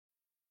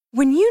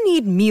When you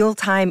need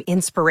mealtime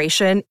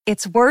inspiration,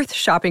 it's worth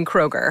shopping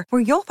Kroger,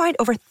 where you'll find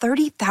over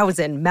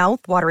 30,000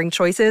 mouth-watering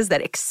choices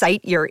that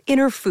excite your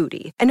inner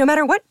foodie. And no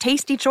matter what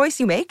tasty choice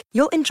you make,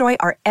 you'll enjoy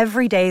our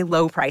everyday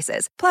low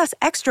prices, plus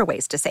extra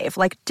ways to save,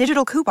 like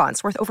digital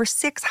coupons worth over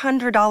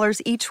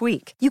 $600 each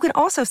week. You can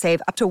also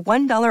save up to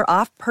 $1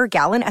 off per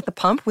gallon at the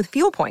pump with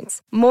fuel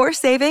points. More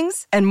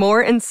savings and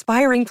more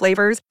inspiring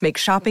flavors make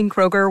shopping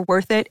Kroger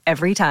worth it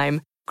every time.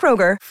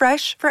 Kroger,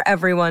 fresh for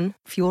everyone.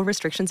 Fuel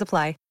restrictions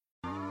apply.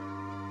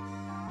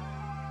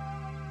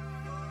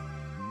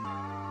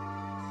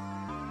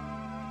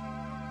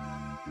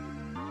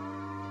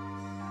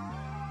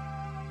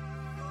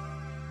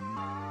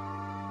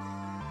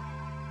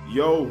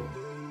 Yo,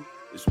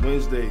 it's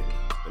Wednesday.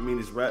 I mean,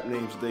 it's Rap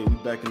Names Day. We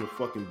back in the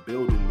fucking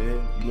building,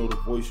 man. You know the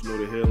voice, you know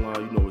the hairline,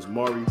 you know it's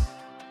Mari.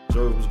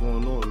 Jerv, what's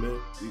going on, man?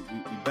 We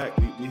back.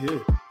 We here.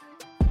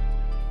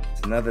 It's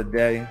another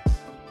day.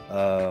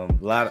 A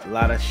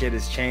lot of shit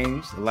has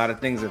changed. A lot of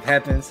things have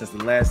happened since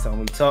the last time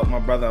we talked, my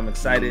brother. I'm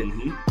excited.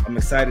 I'm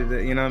excited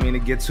to, to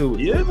get to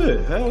it. Yeah,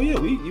 hell yeah.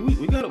 We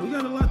got a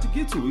lot to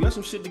get to. We got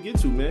some shit to get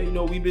to, man. You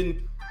know, we've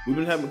been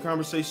having a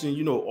conversation,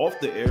 off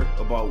the air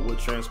about what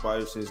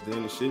transpired since then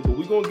and shit, but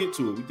we're gonna get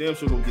to it. We damn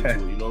sure gonna get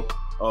to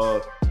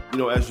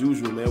it, as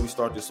usual, man. We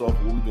start this off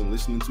with what we've been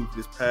listening to for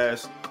this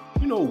past,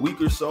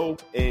 week or so.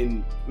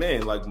 And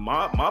man, like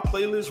my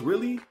playlist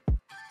really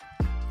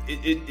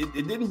it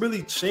didn't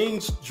really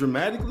change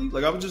dramatically.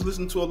 Like I was just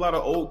listening to a lot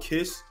of old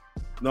Kiss.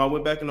 I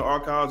went back in the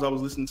archives, I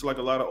was listening to like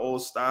a lot of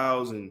old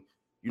styles, and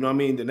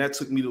then that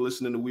took me to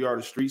listening to We Are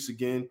the Streets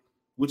again,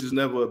 which is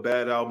never a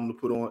bad album to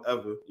put on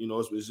ever.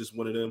 It's just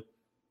one of them.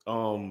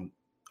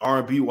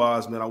 R&B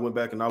wise, man, I went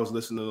back and I was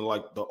listening to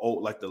like the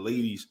old, like the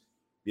ladies.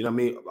 I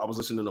was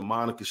listening to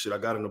Monica shit. I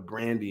got into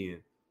Brandy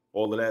and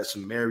all of that,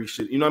 some Mary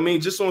shit.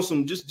 Just on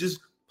some, just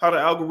how the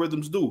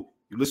algorithms do.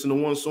 You listen to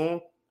one song,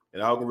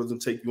 and algorithm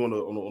take you on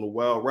a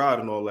wild ride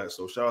and all that.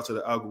 So shout out to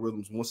the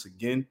algorithms once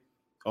again.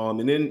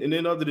 And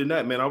then other than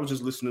that, man, I was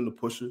just listening to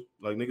Pusha.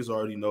 Like niggas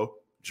already know,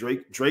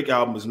 Drake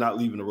album is not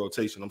leaving the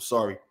rotation. I'm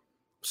sorry,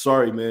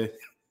 man.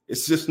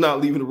 It's just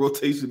not leaving the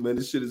rotation, man.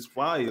 This shit is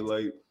fire.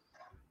 Like,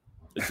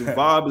 it's a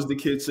vibe, as the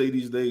kids say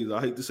these days. I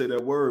hate to say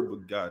that word,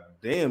 but god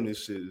damn,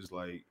 this shit is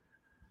like,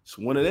 it's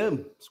one of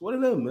them. It's one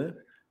of them, man.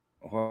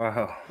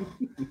 Wow.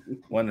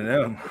 One of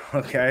them.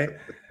 Okay.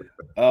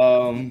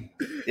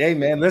 Hey,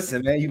 man,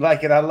 listen, man, you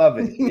like it, I love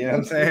it. You know what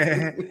I'm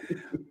saying?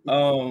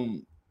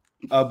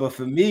 But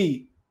for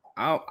me,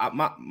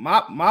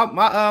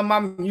 my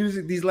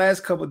music these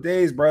last couple of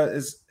days, bro,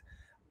 is,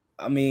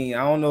 I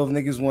don't know if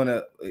niggas want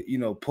to,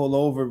 pull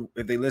over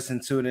if they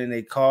listen to it in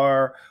their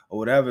car or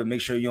whatever.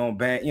 Make sure you don't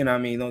bang,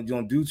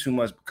 don't do too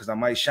much because I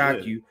might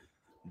shock you.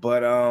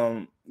 But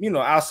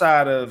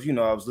outside of,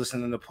 I was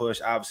listening to Push,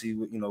 obviously,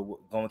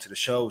 going to the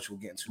show, which we'll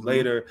get into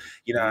later.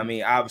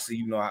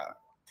 Obviously, the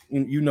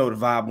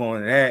vibe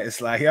going to that.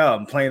 It's like, yo,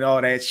 I'm playing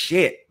all that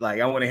shit. Like,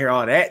 I want to hear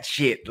all that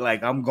shit.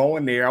 Like, I'm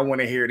going there. I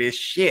want to hear this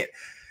shit.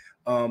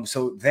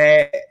 So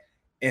that,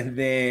 and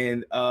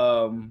then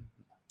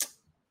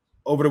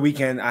over the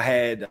weekend, I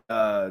had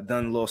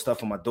done a little stuff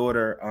for my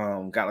daughter.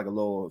 Got like a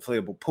little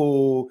inflatable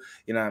pool.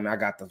 I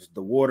got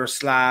the water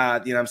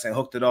slide.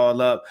 Hooked it all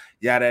up.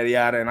 Yada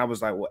yada. And I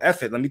was like, well,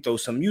 F it. Let me throw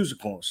some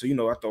music on. So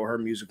I throw her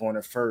music on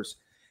at first,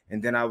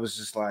 and then I was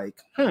just like,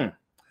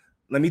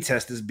 let me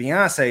test this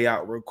Beyonce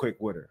out real quick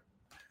with her.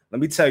 Let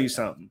me tell you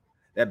something.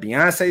 That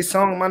Beyonce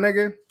song, my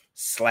nigga,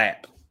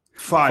 slap,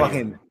 fire,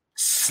 fucking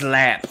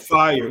slap,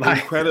 fire,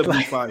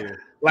 incredibly fire.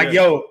 Like,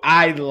 yo,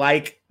 I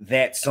like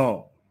that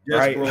song. Yes,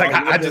 right, bro. Like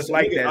I just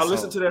like that. I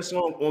listened to that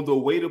song on the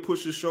way to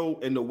Pusha show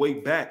and the way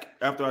back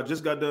after I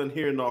just got done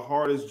hearing the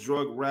hardest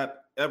drug rap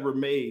ever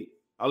made.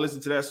 I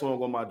listened to that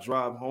song on my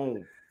drive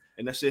home,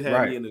 and that shit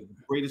had me in the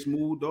greatest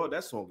mood, dog.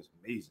 That song is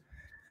amazing.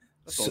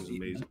 That song is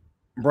amazing,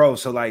 bro.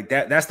 So like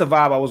that's the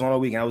vibe I was on all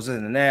weekend. I was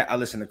listening to that. I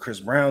listened to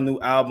Chris Brown new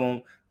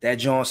album. That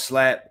John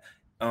slap.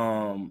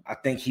 I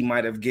think he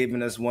might have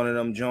given us one of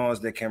them Johns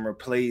that can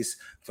replace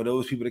for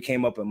those people that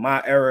came up in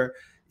my era.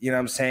 You know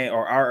what I'm saying?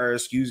 Or our era,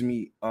 excuse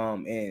me.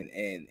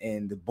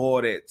 And the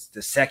boy that's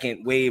the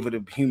second wave of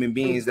the human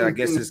beings that I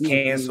guess is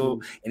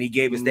canceled. And he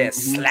gave us that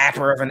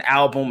slapper of an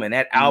album. And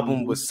that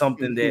album was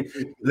something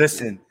that,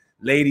 listen,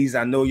 ladies,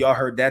 I know y'all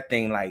heard that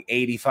thing like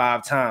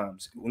 85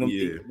 times.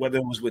 Whether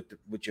it was with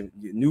your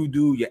new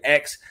dude, your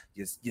ex,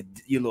 your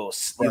little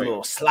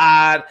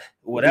slide,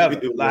 whatever.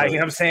 Like, you know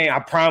what I'm saying? I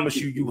promise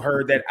you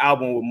heard that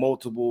album with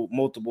multiple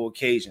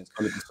occasions.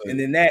 100%.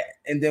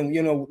 And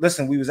then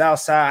listen, we was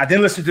outside. I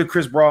didn't listen to the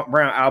Chris Brown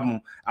album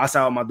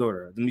outside with my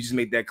daughter. Let me just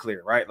make that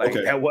clear, right? Like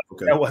that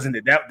wasn't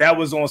it. That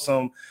was on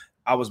some,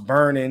 I was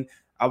burning.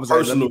 I was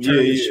personal, like, let me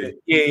turn this shit.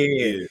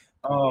 Yeah.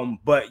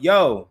 But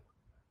yo,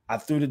 I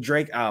threw the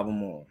Drake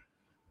album on.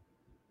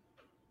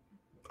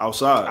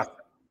 Outside.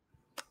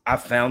 I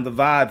found the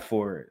vibe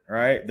for it,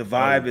 right? The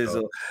vibe is,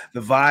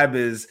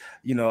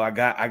 I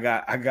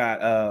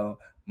got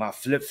my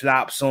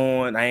flip-flops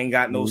on. I ain't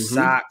got no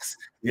socks.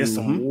 There's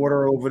some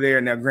water over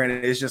there. Now,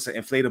 granted, it's just an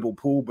inflatable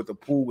pool, but the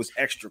pool was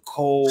extra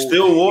cold.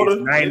 Still water.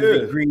 It's 90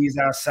 degrees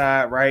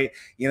outside, right?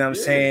 You know what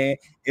I'm saying?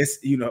 It's,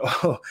 you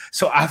know,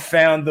 so I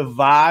found the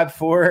vibe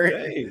for it.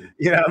 Dang.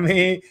 You know what I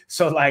mean?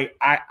 So, like,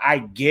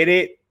 I get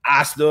it.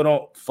 I still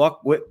don't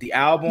fuck with the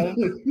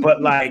album,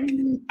 but like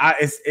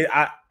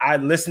I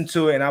listened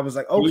to it and I was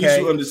like, okay,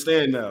 well, you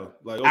understand now.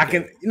 Like, okay. I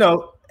can, you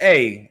know,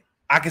 hey,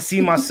 I can see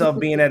myself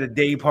being at a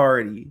day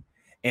party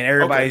and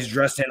everybody's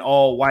dressed in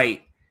all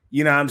white.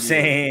 You know what I'm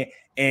saying?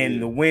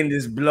 And the wind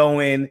is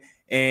blowing,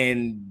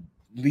 and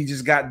we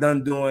just got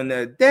done doing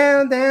the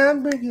down,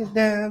 bring it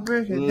down,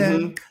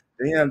 down.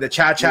 You know, the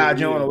cha-cha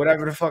joint or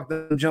whatever the fuck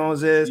the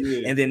Jones is.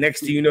 Yeah. And then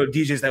next thing you know,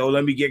 DJ's like, oh,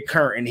 let me get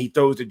current. And he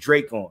throws the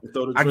Drake on.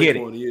 I get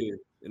it.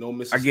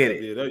 I get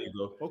it. Yeah, there you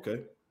go.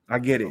 Okay. I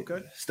get it.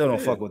 Okay. Still don't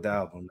fuck with the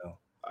album, though.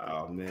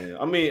 Oh, man.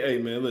 I mean, hey,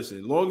 man, listen.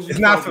 As long as you it's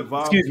not for,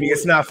 excuse me,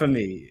 it's not for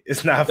me.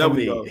 It's not for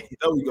me.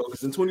 There we go.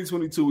 Because in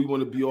 2022, we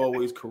want to be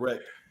always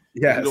correct.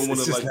 Yeah, we don't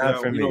want to, like,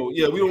 not for me. We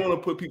don't want to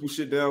put people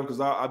shit down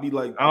because I'll be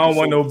like, I don't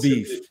want no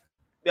beef.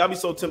 Yeah, I'd be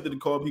so tempted to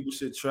call people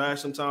shit trash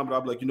sometimes, but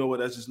I'd be like, you know what,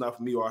 that's just not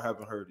for me, or I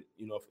haven't heard it.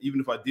 You know, even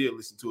if I did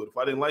listen to it, if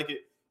I didn't like it,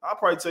 I'll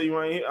probably tell you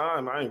I ain't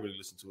really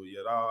listened to it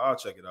yet. I'll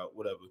check it out,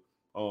 whatever.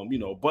 You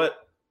know,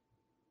 but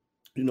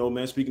you know,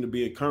 man, speaking of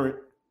being current,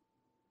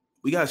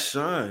 we got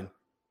Shine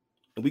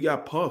and we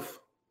got Puff.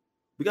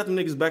 We got them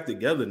niggas back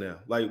together now.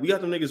 Like, we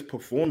got them niggas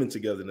performing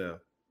together now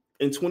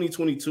in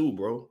 2022,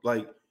 bro.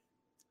 Like,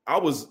 I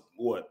was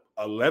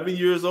 11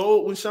 years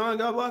old when Shine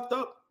got locked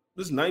up.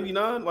 This is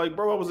 99. Like,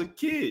 bro, I was a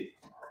kid.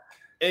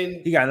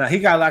 And he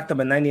got locked up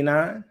in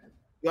 99.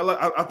 Yeah, like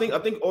I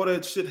think all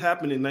that shit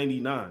happened in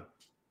 99.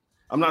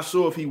 I'm not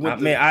sure if he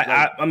went.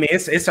 I mean,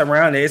 it's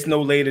around there. It's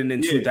no later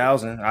than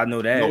 2000. I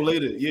know that. No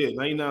later,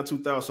 99,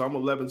 2000. So I'm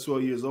 11,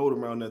 12 years old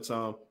around that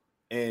time,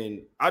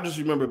 and I just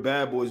remember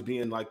Bad Boys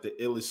being like the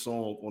illest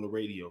song on the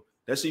radio.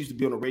 That shit used to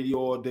be on the radio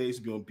all day. It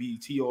used to be on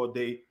BET all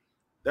day.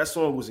 That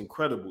song was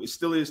incredible. It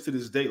still is to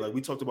this day. Like,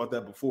 we talked about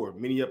that before,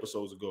 many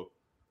episodes ago,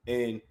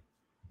 and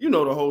you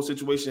know, the whole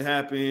situation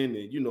happened,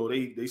 and you know,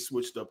 they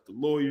switched up the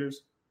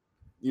lawyers.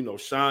 You know,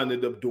 Sean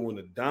ended up doing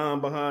a dime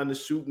behind the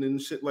shooting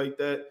and shit like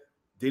that.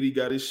 Diddy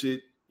got his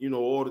shit, you know,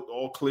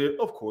 all clear.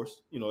 Of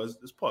course, you know,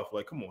 it's Puff.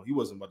 Like, come on, he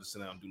wasn't about to sit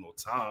down and do no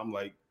time.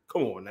 Like,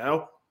 come on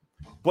now.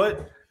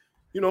 But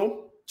you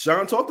know,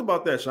 Sean talked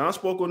about that. Sean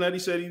spoke on that. He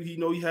said he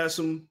know he had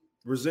some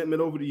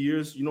resentment over the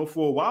years, you know,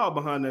 for a while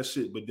behind that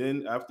shit. But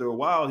then after a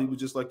while, he was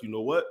just like, you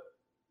know what?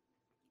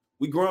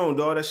 We grown,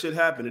 dog. That shit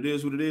happened. It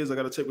is what it is. I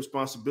got to take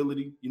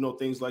responsibility, you know,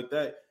 things like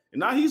that. And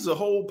now he's a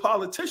whole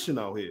politician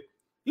out here.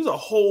 He's a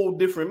whole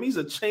different, he's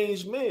a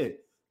changed man.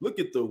 Look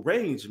at the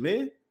range,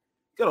 man.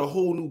 Got a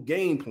whole new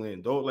game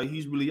plan, dog. Like,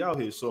 he's really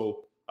out here.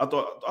 So I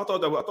thought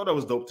that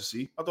was dope to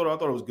see. I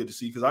thought it was good to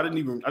see because I didn't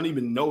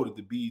even know that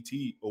the BET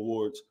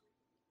Awards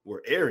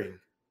were airing.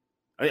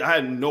 I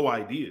had no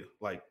idea,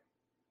 like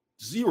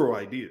zero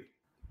idea.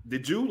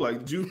 Did you know?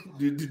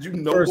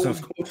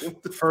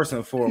 First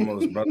and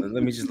foremost, brother,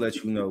 let me just let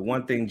you know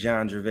one thing: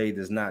 John Gervais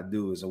does not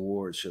do is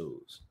award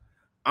shows.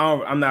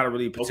 I'm not a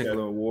really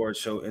particular award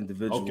show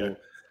individual.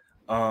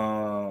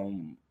 I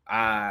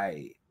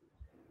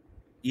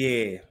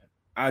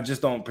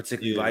just don't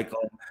particularly like them.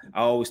 I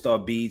always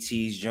thought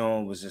BET's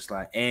Joan was just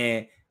like,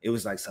 it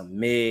was like some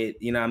mid.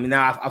 You know what I mean?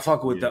 Now I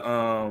fuck with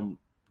the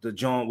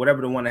Joan,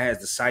 whatever the one that has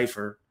the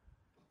cipher.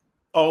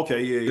 Oh,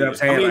 okay, yeah. You know what I'm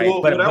saying? I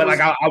mean, but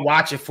like I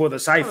watch it for the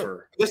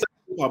cipher. I guess that's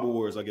hip hop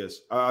awards, I guess.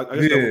 I guess that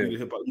would be the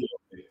hip hop.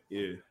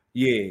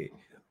 Yeah.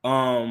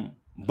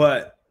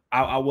 But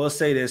I will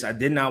say this: I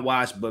did not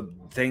watch, but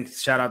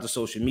shout out to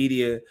social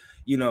media.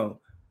 You know,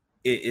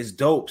 it's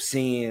dope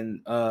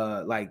seeing,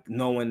 like,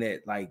 knowing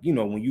that, like, you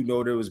know, when you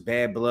know there was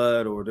bad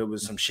blood or there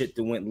was some shit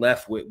that went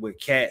left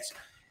with cats.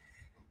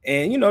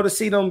 And, you know, to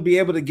see them be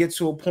able to get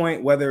to a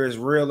point, whether it's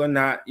real or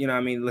not, you know what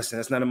I mean? Listen,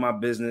 it's none of my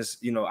business.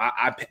 You know,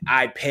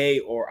 I pay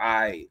or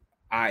I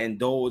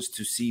indulge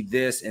to see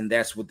this, and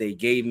that's what they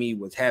gave me.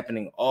 What's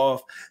happening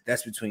off,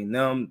 that's between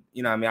them.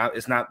 You know what I mean?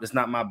 It's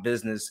not my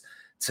business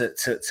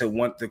to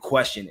want to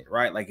question it,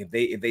 right? Like,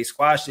 if they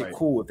squashed it,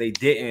 cool. If they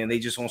didn't and they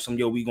just want some,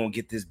 we gonna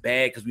get this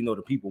bag because we know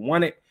the people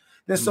want it,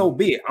 then so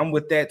be it. I'm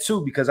with that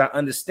too, because I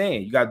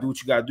understand you gotta do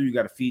what you gotta do. You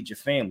gotta feed your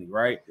family,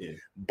 right? Yeah.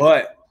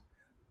 But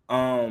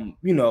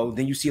you know,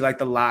 then you see like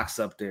the locks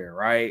up there,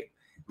 right?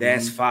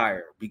 That's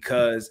fire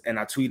because, and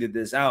I tweeted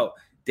this out.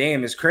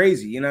 Damn, it's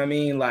crazy. You know what I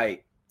mean?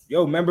 Like,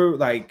 yo, remember,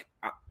 like,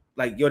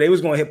 they was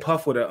gonna hit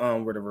Puff with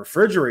a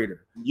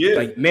refrigerator. Yeah,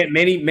 like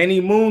many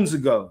moons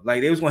ago.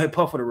 Like, they was gonna hit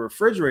Puff with a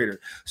refrigerator.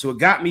 So it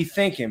got me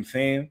thinking,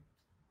 fam.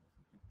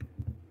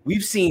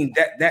 We've seen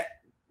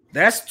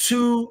that's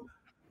two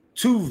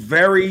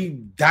very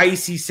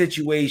dicey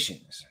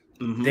situations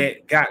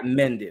that got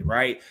mended,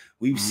 right?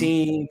 We've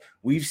seen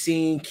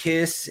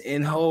Kiss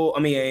and Hove.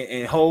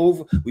 And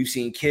Hove. We've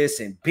seen Kiss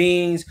and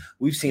Beans.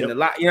 We've seen a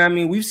lot. You know what I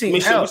mean? We've seen.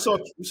 We saw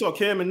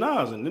Cam and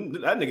Nas, and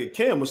that nigga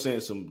Cam was saying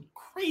some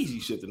crazy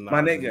shit tonight.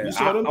 My nigga,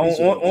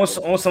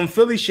 on some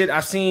Philly shit, I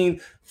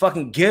seen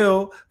fucking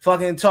Gil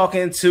fucking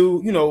talking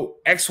to, you know,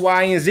 X,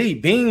 Y, and Z,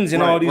 Beans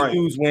and all these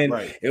dudes when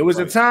it was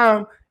a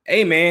time,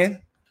 hey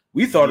man,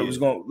 we thought it was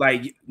going to,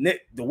 like,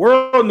 the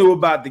world knew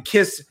about the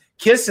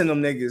kissing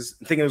them niggas,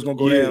 thinking it was going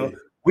to go down.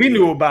 We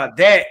knew about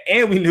that,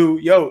 and we knew,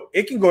 yo,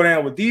 it can go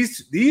down with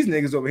these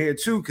niggas over here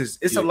too, because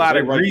it's a lot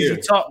of greasy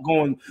talk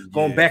going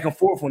back and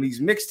forth on these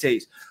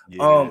mixtapes.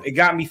 It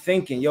got me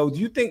thinking, yo, do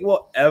you think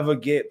we'll ever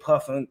get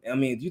Puffin? I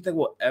mean, do you think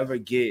we'll ever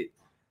get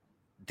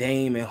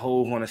Dame and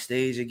Hove on a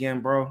stage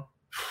again, bro?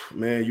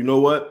 Man, you know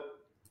what?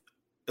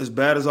 As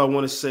bad as I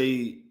want to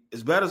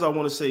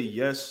say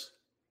yes,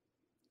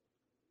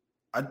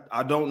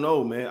 I don't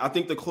know, man. I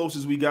think the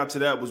closest we got to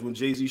that was when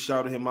Jay-Z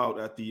shouted him out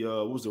at the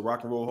what was the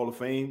Rock and Roll Hall of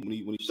Fame when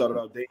he shouted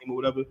out Dame or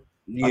whatever.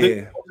 Yeah,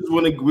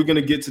 I think we're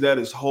gonna get to that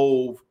is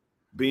Hove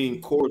being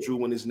cordial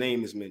when his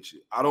name is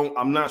mentioned.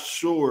 I'm not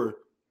sure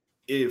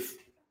if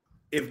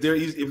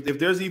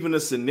there's even a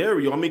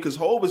scenario. I mean, because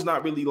Hove is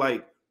not really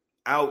like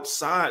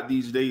outside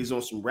these days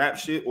on some rap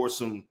shit or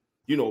some,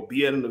 you know,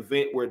 be at an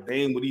event where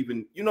Dame would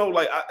even, you know,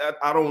 like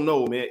I don't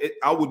know, man.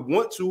 I would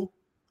want to.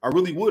 I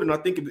really would, and I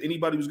think if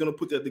anybody was going to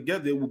put that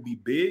together, it would be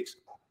Biggs.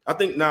 I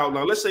think now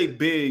let's say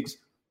Biggs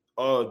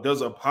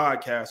does a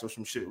podcast or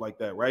some shit like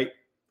that, right?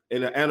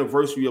 And the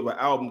anniversary of an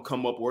album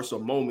come up or it's a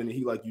moment, and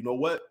he like, you know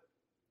what?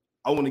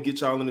 I want to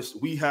get y'all in this.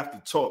 We have to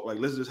talk. Like,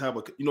 let's just have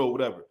a, you know,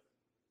 whatever.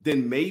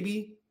 Then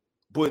maybe,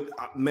 but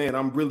man,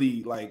 I'm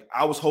really like,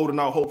 I was holding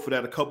out hope for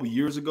that a couple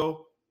years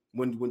ago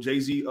when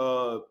Jay-Z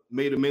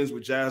made amends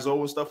with Jaz-O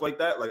and stuff like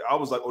that. Like, I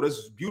was like, oh, this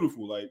is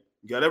beautiful. Like,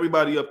 you got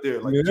everybody up there.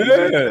 Like,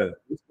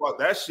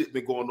 that shit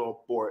been going on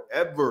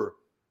forever.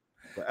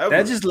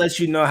 That just lets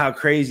you know how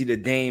crazy the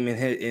Dame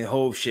and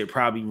Hove shit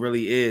probably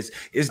really is.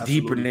 It's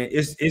deeper than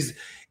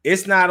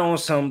it's not on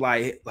some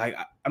like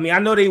I mean, I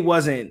know they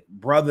wasn't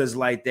brothers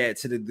like that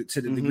to the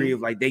degree of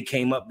like they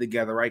came up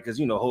together, right? Because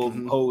you know, Hove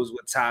was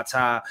with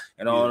Tata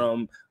and all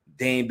them.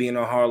 Dame being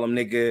a Harlem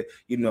nigga,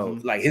 you know,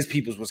 like his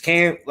peoples was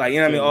camp, like, you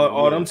know what I mean,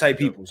 all them type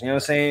peoples, you know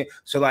what I'm saying?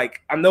 So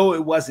like, I know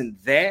it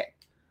wasn't that,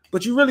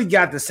 but you really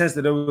got the sense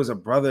that there was a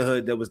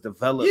brotherhood that was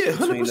developed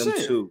between them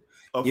two.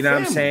 You know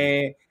what I'm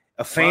saying?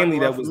 A family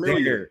that was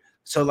there.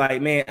 So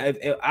like, man,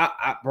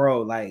 I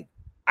bro, like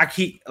I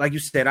keep, like you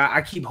said,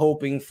 I keep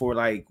hoping for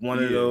like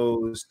one of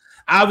those.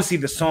 Obviously,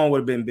 the song would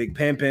have been Big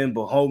Pimpin',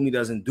 but Homie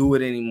doesn't do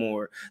it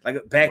anymore.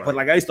 Like back, but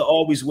like I used to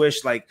always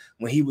wish like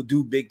when he would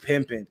do Big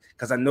Pimpin',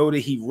 because I know that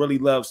he really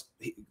loves,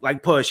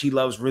 like Push, he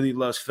really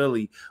loves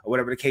Philly or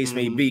whatever the case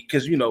may be,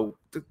 because you know,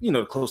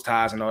 close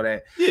ties and all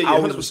that. I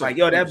always was like,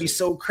 yo, that'd be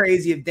so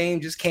crazy if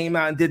Dame just came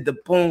out and did the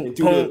boom,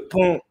 boom,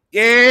 boom.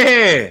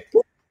 Yeah.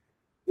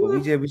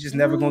 But we just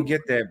never gonna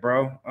get that,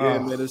 bro. Yeah,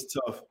 man, it's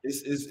tough.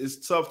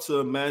 It's tough to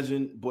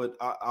imagine, but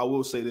I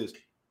will say this.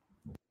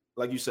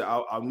 Like you said,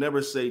 I'll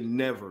never say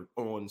never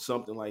on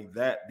something like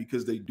that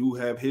because they do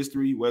have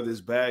history, whether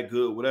it's bad,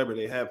 good, whatever,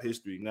 they have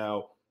history.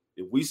 Now,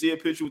 if we see a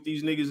picture with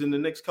these niggas in the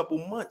next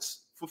couple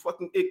months for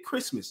fucking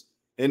Christmas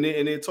and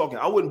they're talking,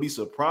 I wouldn't be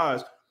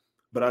surprised,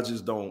 but I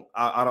just don't.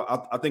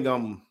 I think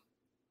I'm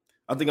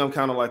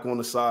kind of like on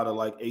the side of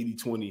like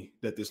 80-20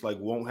 that this like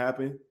won't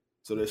happen.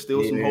 So there's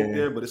still some hope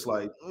there, but it's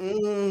like,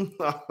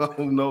 I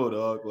don't know,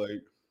 dog.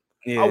 Like,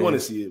 I want to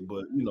see it,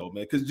 but you know,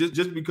 man, because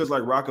just because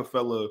like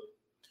Rockefeller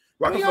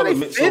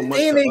meant so much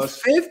to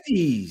us.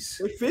 50s.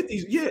 They're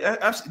 50s, yeah.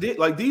 Absolutely.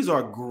 Like these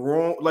are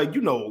grown, like,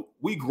 you know,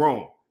 we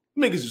grown.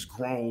 Niggas is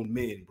grown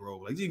men, bro.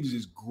 Like these niggas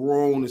is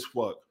grown as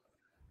fuck.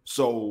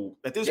 So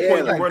at this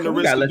point, you run the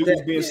risk of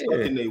dudes being stuck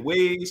in their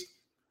ways.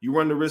 You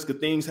run the risk of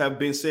things have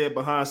been said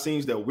behind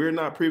scenes that we're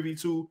not privy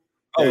to.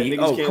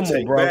 Niggas can't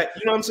take back.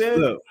 You know what I'm saying?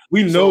 Look,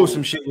 we know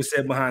some shit was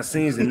said behind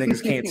scenes that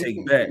niggas can't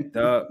take back,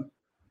 dog.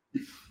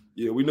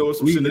 Yeah, we know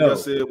some shit that got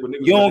said.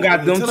 You don't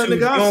got them two. You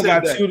don't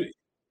got two.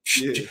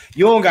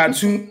 You don't got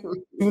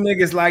two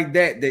niggas like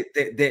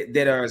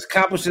that are as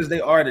accomplished as they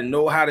are to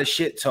know how to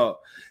shit talk.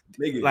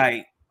 Nigga.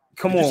 Like,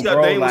 come on,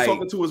 bro. Dame was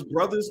talking to his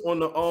brothers on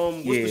the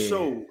what's the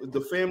show?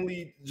 The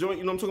family joint.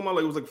 You know what I'm talking about?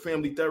 Like it was like a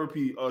family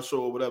therapy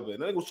show or whatever.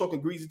 And then he was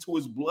talking greasy to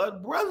his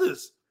blood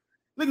brothers.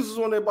 Niggas was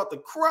on there about to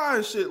cry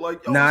and shit.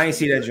 Like, yo, I ain't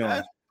see that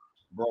joint.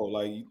 Bro,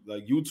 like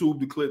YouTube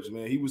the clips,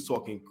 man. He was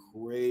talking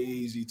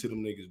crazy to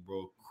them niggas,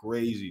 bro.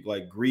 Crazy,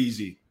 like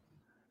greasy.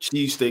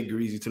 Cheesesteak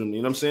greasy to them. You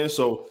know what I'm saying?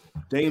 So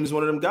Dame is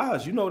one of them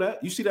guys. You know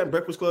that. You see that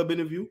Breakfast Club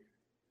interview?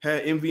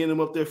 Had Envy in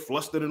him up there,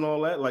 flustered and all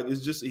that. Like,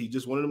 he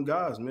just one of them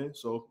guys, man.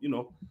 So, you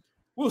know,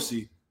 we'll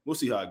see. We'll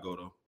see how it go,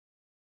 though.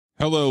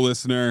 Hello,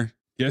 listener.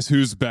 Guess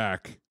who's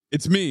back?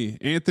 It's me,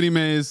 Anthony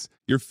Mays,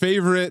 your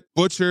favorite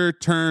butcher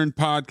turned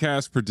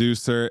podcast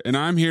producer, and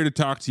I'm here to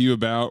talk to you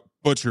about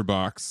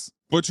ButcherBox.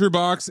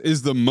 ButcherBox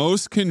is the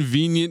most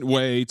convenient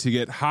way to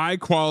get high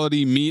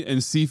quality meat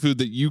and seafood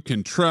that you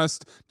can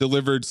trust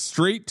delivered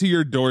straight to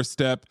your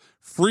doorstep,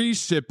 free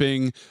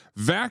shipping,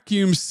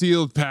 vacuum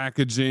sealed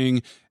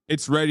packaging.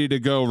 It's ready to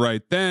go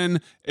right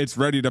then. It's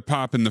ready to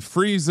pop in the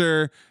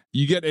freezer.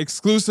 You get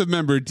exclusive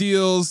member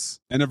deals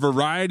and a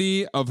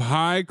variety of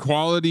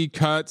high-quality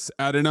cuts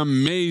at an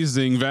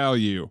amazing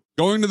value.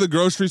 Going to the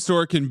grocery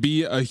store can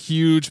be a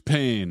huge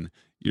pain.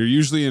 You're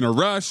usually in a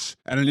rush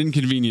at an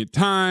inconvenient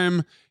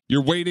time.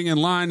 You're waiting in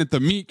line at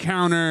the meat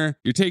counter.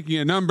 You're taking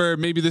a number.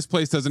 Maybe this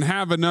place doesn't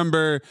have a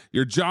number.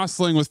 You're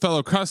jostling with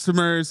fellow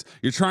customers.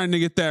 You're trying to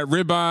get that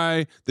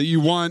ribeye that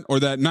you want or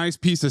that nice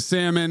piece of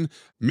salmon.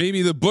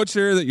 Maybe the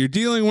butcher that you're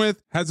dealing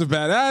with has a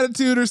bad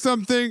attitude or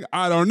something.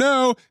 I don't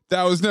know.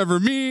 That was never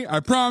me,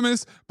 I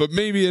promise. But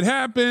maybe it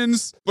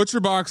happens.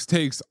 ButcherBox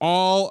takes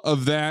all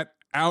of that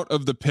out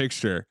of the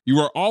picture. You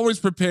are always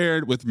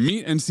prepared with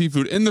meat and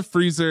seafood in the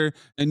freezer,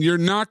 and you're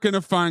not going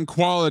to find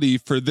quality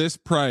for this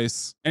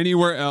price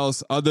anywhere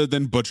else other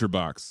than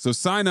ButcherBox. So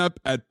sign up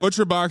at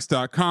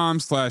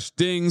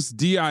butcherbox.com/dings,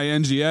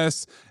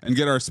 D-I-N-G-S, and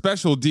get our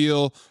special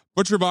deal.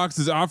 ButcherBox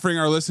is offering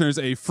our listeners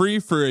a free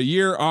for a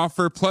year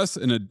offer plus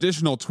an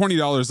additional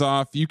 $20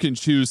 off. You can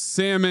choose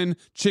salmon,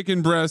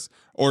 chicken breast,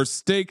 or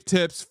steak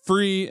tips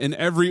free in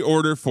every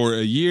order for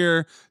a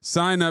year.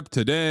 Sign up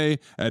today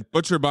at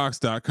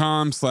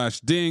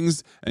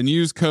butcherbox.com/dings and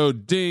use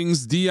code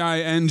DINGS,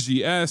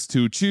 D-I-N-G-S,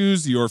 to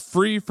choose your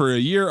free for a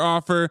year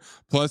offer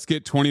plus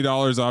get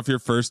 $20 off your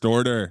first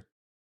order.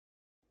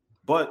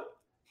 But,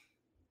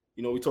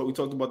 you know, we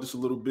talked about this a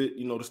little bit,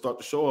 you know, to start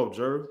the show off,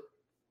 Jerv.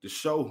 The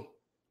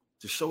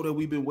show that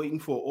we've been waiting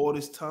for all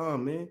this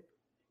time, man.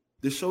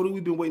 The show that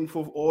we've been waiting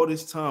for all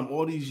this time,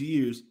 all these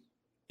years,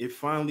 it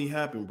finally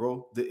happened,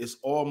 bro. The It's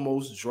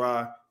Almost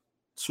Dry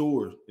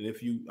tour. And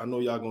I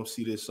know y'all gonna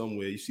see this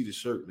somewhere. You see the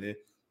shirt, man.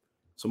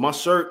 So my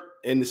shirt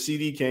and the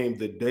CD came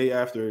the day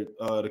after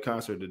the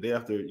concert. The day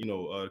after,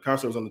 the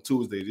concert was on the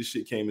Tuesday. This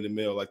shit came in the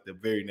mail like the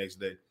very next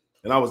day.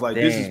 And I was like,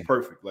 This is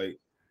perfect. Like,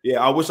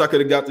 yeah, I wish I could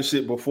have got the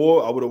shit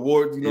before. I would have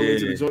wore it,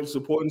 into the joint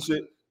support and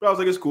shit. But I was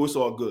like, it's cool, it's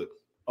all good.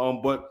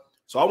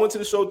 So I went to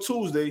the show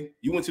Tuesday.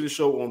 You went to the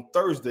show on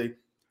Thursday.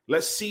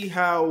 Let's see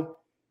how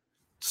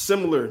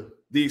similar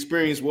the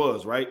experience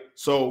was, right?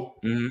 So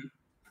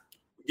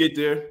get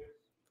there,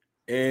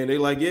 and they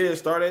like, yeah,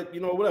 start at,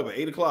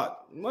 8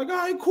 o'clock. I'm like, all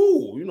right,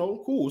 cool.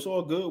 Cool. It's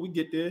all good. We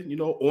get there,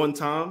 on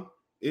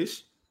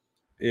time-ish.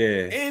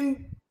 Yeah.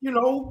 And,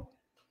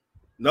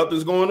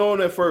 nothing's going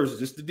on at first.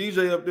 Just the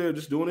DJ up there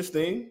just doing his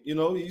thing.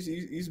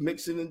 He's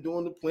mixing and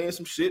playing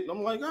some shit. And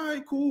I'm like, all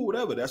right, cool,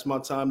 whatever. That's my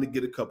time to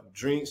get a couple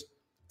drinks,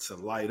 to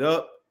light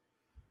up.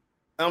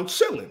 I'm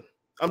chilling.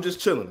 I'm just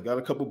chilling. Got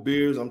a couple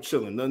beers. I'm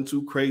chilling. Nothing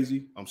too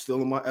crazy. I'm still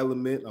in my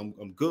element.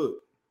 I'm good.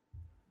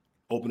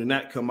 Opening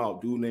that come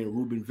out. Dude named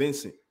Ruben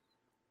Vincent.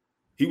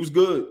 He was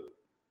good.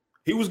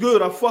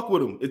 I fuck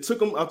with him. It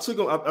took him. I think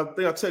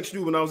I texted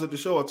you when I was at the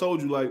show. I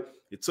told you, like,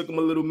 it took him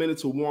a little minute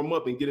to warm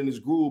up and get in his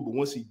groove. But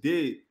once he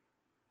did,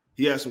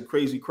 he had some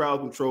crazy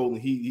crowd control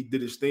and he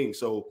did his thing.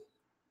 So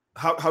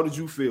how did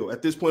you feel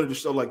at this point of the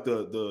show? Like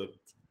the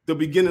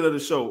beginning of the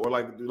show, or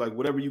like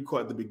whatever you call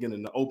at the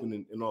beginning, the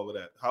opening and all of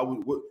that.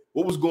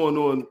 What was going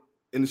on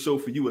in the show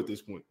for you at this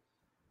point?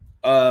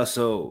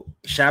 So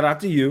shout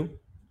out to you.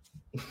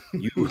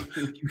 You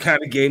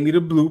kind of gave me the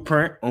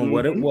blueprint on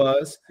what it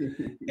was.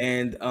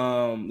 And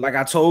like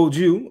I told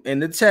you in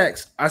the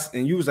text,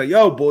 and you was like,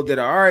 yo, boy, did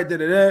I all right,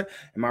 and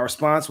my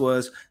response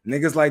was,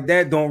 niggas like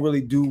that don't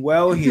really do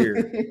well here.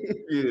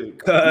 Yeah,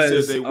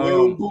 because they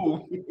will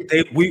boo.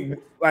 we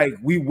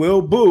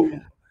will boo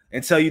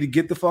and tell you to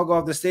get the fuck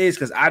off the stage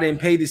because I didn't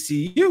pay to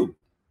see you.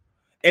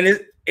 And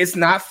it's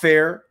not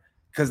fair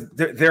because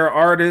they're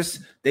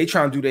artists. They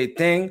try to do their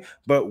thing.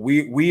 But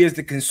we as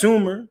the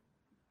consumer,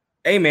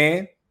 hey,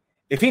 man,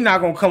 if he's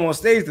not going to come on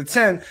stage to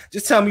 10,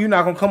 just tell me you're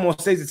not going to come on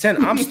stage to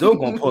 10. I'm still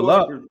going to pull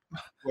up. You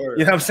know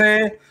what I'm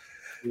saying?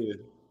 Yeah.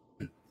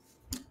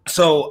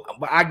 So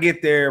I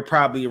get there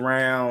probably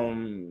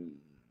around,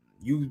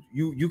 you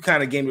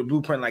kind of gave me the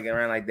blueprint like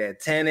around like that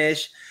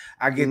 10-ish.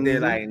 I get there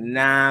like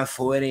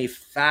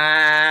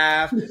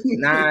 9:45,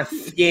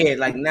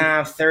 like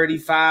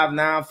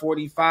 9:35,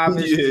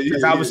 9:45.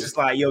 Because I was just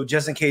like, yo,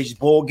 just in case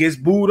Bull gets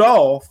booed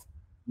off.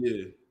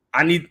 Yeah.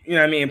 I need,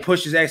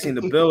 Push is actually in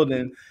the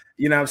building.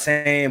 You know what I'm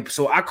saying?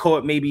 So I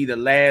caught maybe the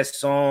last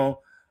song.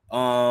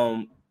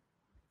 I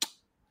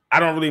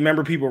don't really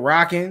remember people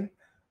rocking,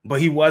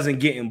 but he wasn't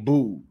getting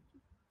booed.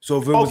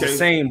 So if it was the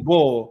same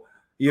Bull,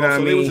 you know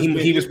what I mean?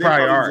 He was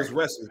probably all right.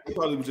 He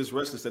probably was just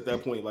restless at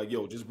that point. Like,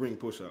 yo, just bring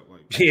Push out.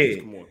 Like,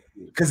 come on.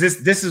 Because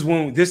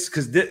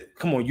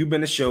come on, you've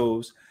been to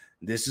shows.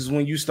 This is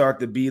when you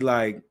start to be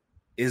like,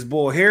 is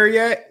Bull here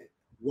yet?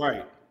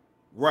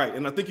 Right.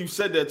 And I think you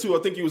said that too.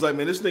 I think he was like,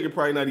 man, this nigga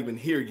probably not even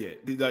here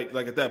yet.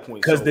 Like at that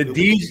point. Because the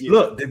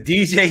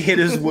DJ hit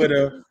us with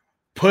a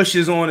Push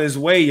is on his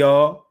way,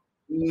 y'all.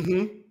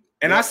 Mm-hmm.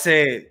 And I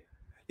said,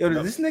 yo,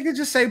 did this nigga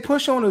just say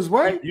Push on his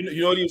way? You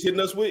know what he was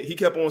hitting us with? He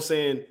kept on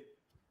saying,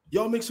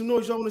 y'all make some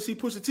noise. Y'all want to see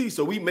Pusha T.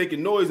 So we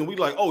making noise and we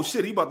like, oh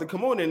shit, he about to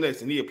come on there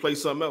next. And he'll play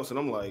something else. And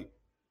I'm like,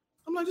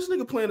 this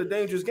nigga playing a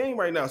dangerous game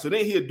right now. So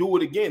then he'll do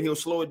it again. He'll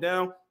slow it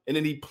down. And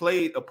then he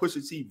played a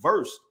Pusha T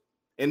verse.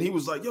 And he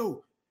was like,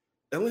 yo,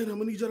 Atlanta, I'm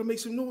gonna need y'all to make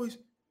some noise.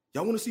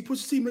 Y'all want to see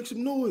Pusha T make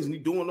some noise. And he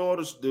doing all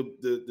this,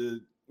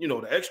 the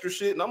the extra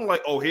shit. And I'm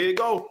like, oh, here you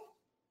go.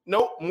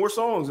 Nope, more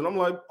songs. And I'm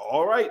like,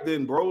 all right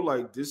then, bro.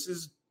 Like, this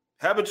is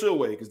have it your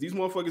way, because these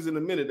motherfuckers in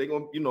a minute, they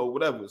gonna,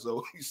 whatever.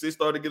 So they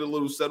started to get a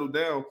little settled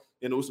down,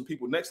 and there was some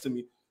people next to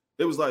me.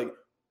 They was like,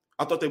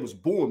 I thought they was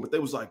booing, but they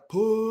was like,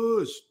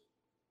 push,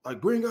 like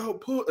bring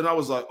out push. And I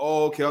was like,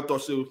 oh, okay. I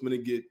thought shit was gonna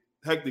get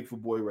hectic for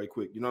boy right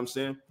quick. You know what I'm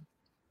saying?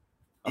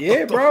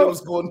 Yeah, bro.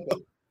 Was going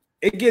on.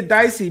 It get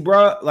dicey,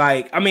 bro.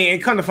 Like, I mean,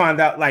 and come to find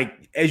out,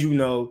 like, as you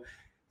know,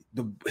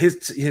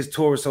 his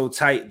tour was so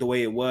tight the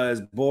way it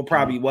was. Bull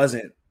probably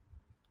wasn't.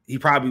 He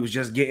probably was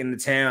just getting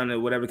to town or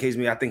whatever the case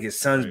may be. I think his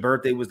son's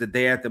birthday was the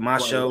day after my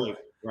show.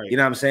 Right. You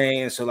know what I'm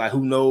saying? So, like,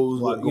 who knows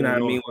what, you know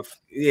what I mean?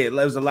 There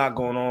was a lot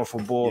going on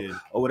for Bull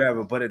or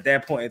whatever. But at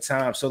that point in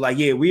time, so, like,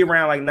 we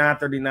around like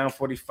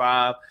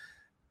 9:30,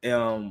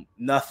 9:45.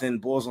 Nothing.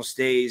 Bull's on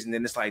stage. And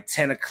then it's like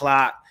 10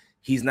 o'clock.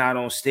 He's not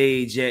on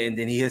stage yet. And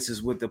then he hits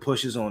us with the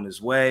pushes on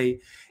his way.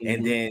 Mm-hmm.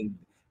 And then,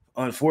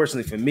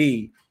 unfortunately for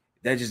me,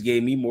 that just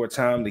gave me more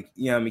time to,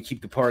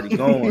 keep the party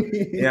going.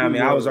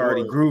 I was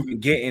already grooving,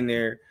 getting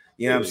there.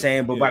 You know what I'm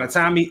saying? But by the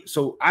time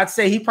I'd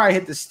say he probably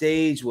hit the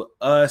stage with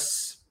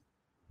us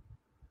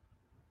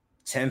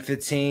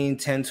 10:15,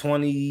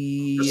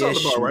 10:20. That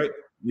sounds about right.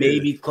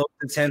 Maybe close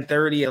to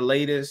 10:30 at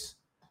latest.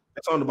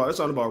 That sounds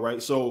about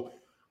right. So,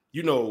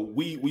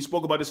 we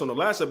spoke about this on the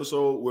last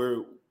episode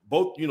where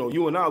both,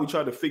 you and I, we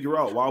tried to figure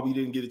out why we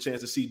didn't get a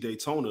chance to see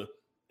Daytona,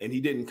 and he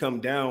didn't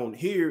come down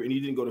here and he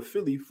didn't go to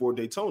Philly for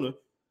Daytona.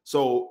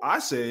 So I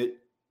said,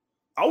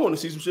 I want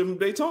to see some shit from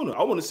Daytona.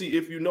 I want to see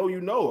if you know.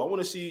 I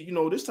want to see,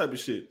 this type of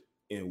shit.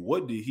 And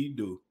what did he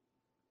do?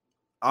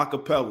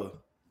 Acapella,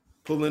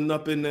 pulling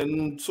up in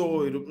that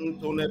toy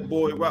on that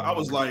boy. I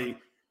was like,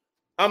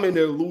 I'm in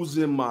there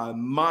losing my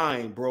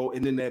mind, bro.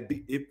 And then that,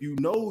 if you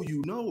know,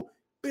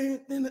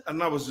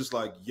 and I was just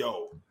like,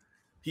 yo,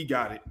 he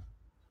got it.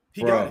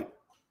 He got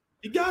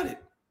it.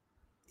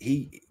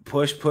 He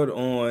put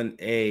on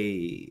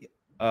a,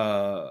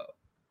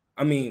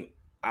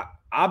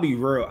 I'll be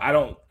real. I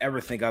don't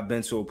ever think I've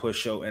been to a Push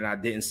show and I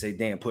didn't say,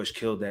 damn, Push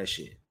killed that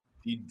shit.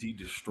 He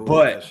destroyed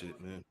that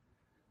shit, man.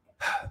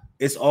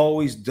 It's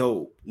always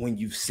dope when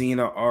you've seen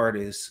an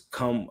artist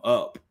come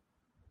up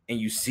and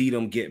you see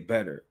them get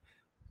better.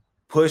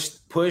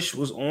 Push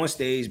was on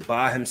stage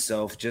by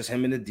himself, just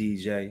him and the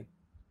DJ,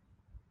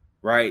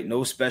 right?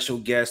 No special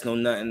guests, no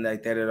nothing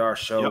like that at our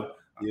show. Yep.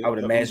 I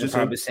would imagine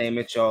probably the same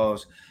at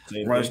y'all's.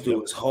 Runs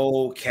through his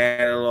whole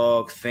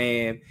catalog,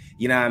 fam.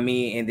 You know what I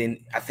mean? And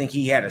then I think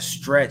he had a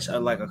stretch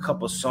of like a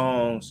couple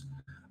songs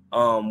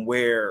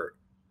where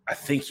I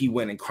think he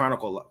went in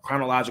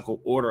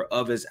chronological order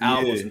of his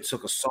albums and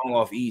took a song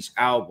off each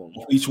album.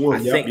 Each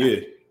one,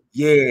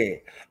 yeah.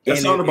 That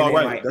sounded about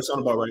right. That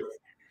sounded about right.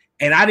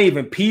 And I didn't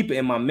even peep it,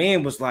 and my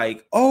man was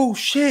like, oh,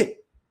 shit.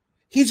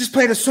 He just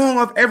played a song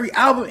off every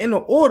album in the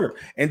order.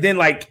 And then,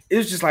 like, it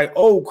was just like,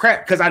 oh,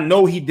 crap, because I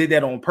know he did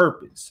that on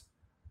purpose.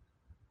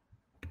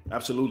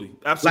 Absolutely.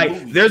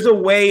 Like, there's a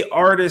way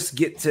artists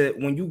get to,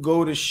 when you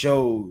go to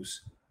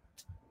shows,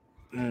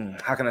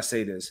 how can I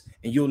say this?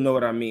 And you'll know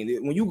what I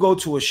mean. When you go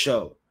to a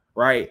show,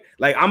 right?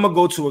 Like, I'm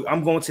going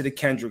to the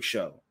Kendrick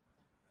show.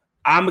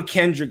 I'm a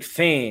Kendrick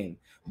fan,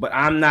 but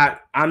I'm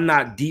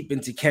not deep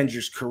into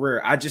Kendrick's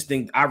career. I just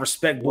think I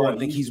respect Bull. I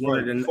think he's one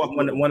of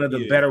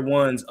the better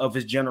ones of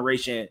his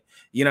generation.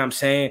 You know what I'm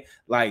saying?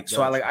 Like,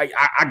 so I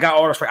got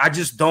all the respect. I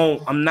just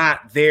I'm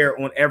not there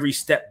on every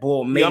step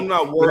Bull made. I'm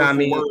not worried. I'm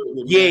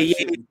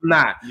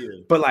not. Yeah.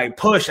 But like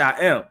Push, I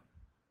am.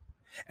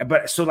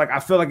 But so like I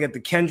feel like at the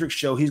Kendrick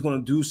show, he's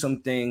gonna do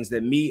some things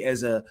that me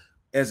as a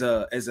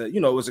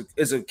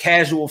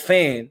casual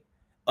fan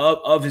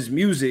of his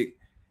music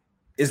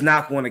is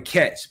not going to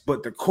catch,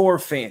 but the core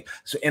fan.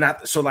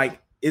 So like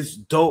it's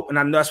dope, and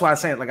I know that's why I'm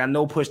saying like I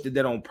know Push did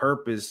that on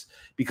purpose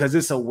because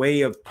it's a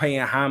way of paying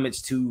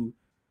homage to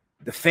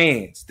the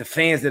fans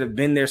that have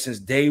been there since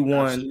day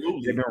one.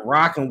 Absolutely. They've been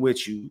rocking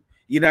with you.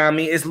 You know what I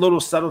mean? It's little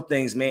subtle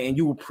things, man, and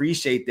you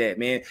appreciate that,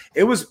 man. I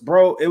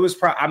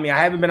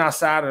haven't been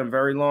outside in a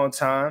very long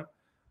time,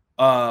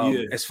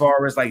 as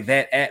far as like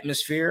that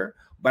atmosphere,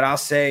 but I'll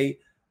say.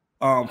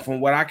 From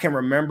what I can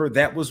remember,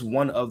 that was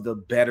one of the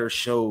better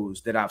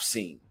shows that I've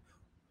seen.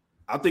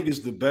 I think it's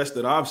the best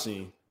that I've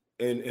seen.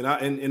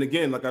 And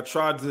again, like I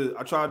tried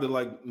to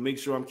like make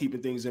sure I'm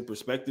keeping things in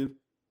perspective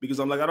because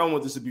I'm like, I don't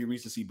want this to be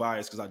recency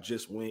bias because I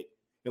just went.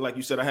 And like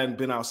you said, I hadn't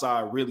been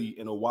outside really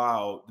in a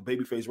while. The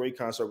Babyface Ray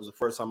concert was the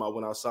first time I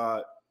went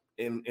outside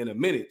in a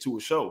minute to a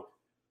show.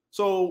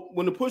 So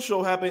when the Push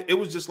show happened, it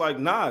was just like,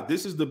 nah,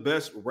 this is the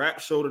best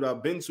rap show that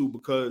I've been to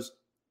because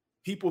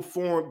he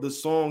performed the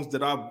songs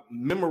that I've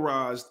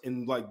memorized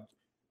and like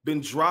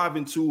been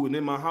driving to and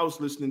in my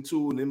house listening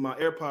to and in my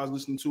AirPods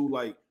listening to.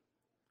 Like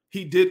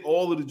he did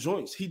all of the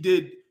joints. He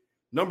did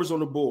Numbers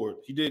on the Board.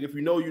 He did If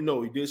You Know, You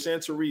Know. He did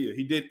Santeria.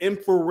 He did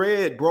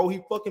Infrared, bro.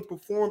 He fucking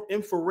performed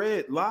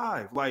Infrared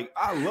live. Like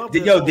I love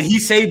it. Did he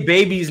say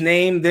Baby's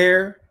name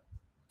there?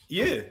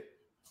 Yeah.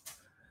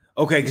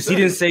 Okay, because he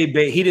didn't say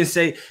he didn't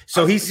say.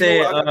 So he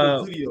said.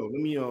 Video.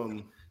 Let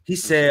me He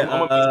said.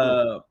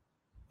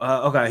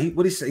 Okay.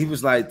 What he said? He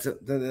was like,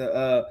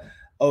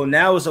 oh,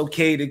 now it's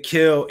okay to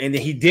kill. And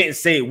then he didn't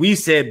say it. We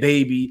said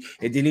baby.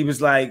 And then he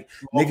was like,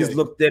 niggas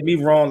looked at me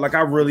wrong. Like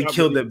I really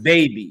killed the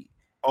baby.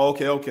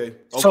 Okay.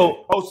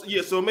 So,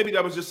 so maybe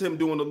that was just him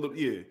doing a little,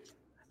 yeah.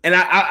 And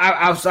I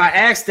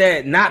asked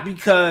that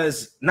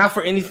not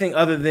for anything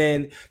other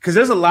than because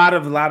there's a lot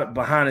of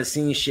behind the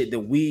scenes shit that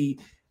we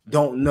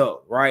don't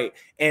know, right?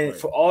 And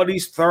for all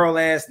these thorough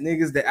ass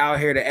niggas that out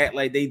here to act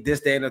like they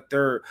this, that, and the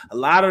third, a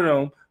lot of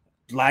them,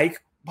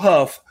 like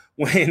Puff,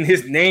 when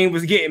his name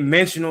was getting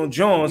mentioned on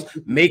Jones,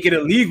 make it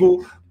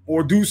illegal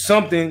or do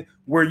something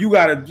where you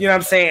gotta, you know what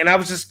I'm saying? And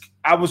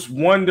I was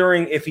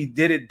wondering if he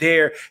did it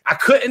there. I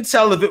couldn't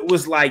tell if it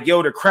was like,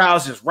 yo, the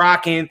crowd's just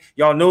rocking,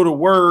 y'all know the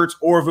words,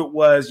 or if it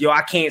was, yo,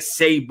 I can't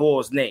say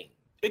Bull's name.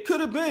 It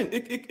could have been.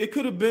 It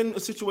could have been a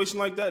situation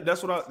like that.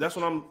 That's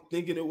what I'm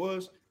thinking it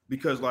was.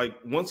 Because like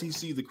once he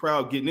sees the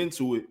crowd getting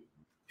into it,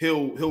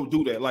 he'll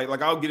do that.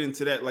 Like I'll get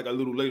into that like a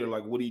little later,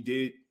 like what he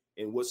did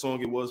and what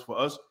song it was for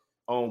us.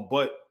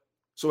 But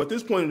so at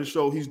this point in the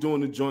show, he's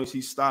doing the joints,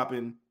 he's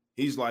stopping.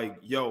 He's like,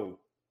 yo,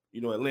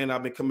 you know, Atlanta,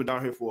 I've been coming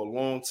down here for a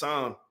long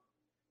time.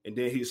 And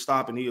then he'll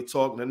stop and he'll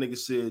talk. And that nigga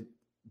said,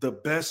 the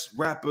best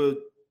rapper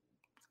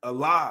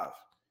alive.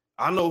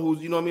 I know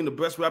who's, you know what I mean, the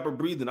best rapper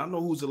breathing. I know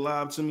who's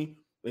alive to me.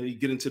 And he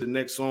get into the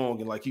next song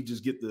and like he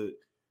just get the,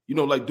 you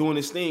know, like doing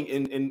his thing.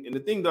 And the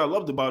thing that I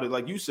loved about it,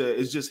 like you said,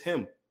 is just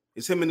him.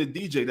 It's him and the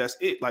DJ. That's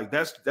it. Like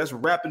that's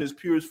rap in its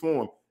purest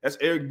form. That's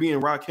Eric B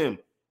and Rakim.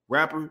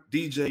 Rapper,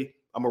 DJ,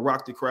 I'm gonna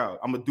rock the crowd.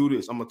 I'm gonna do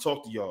this. I'm gonna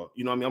talk to y'all.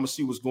 You know what I mean? I'm gonna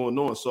see what's going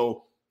on.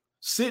 So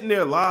sitting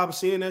there live,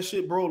 seeing that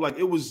shit, bro, like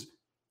it was,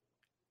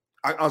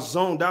 I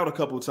zoned out a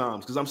couple of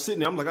times because I'm sitting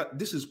there. I'm like,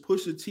 this is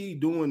Pusha T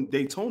doing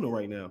Daytona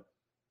right now.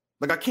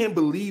 Like, I can't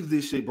believe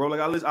this shit, bro.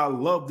 Like, I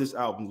love this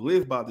album,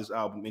 live by this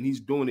album, and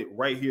he's doing it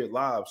right here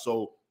live.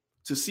 So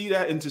to see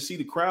that and to see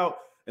the crowd,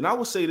 and I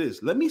will say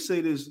this, let me say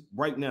this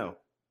right now,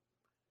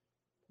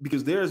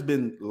 because there's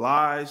been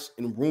lies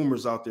and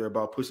rumors out there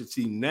about Pusha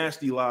T,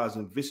 nasty lies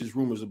and vicious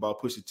rumors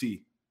about Pusha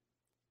T.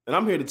 And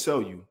I'm here to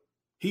tell you,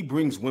 he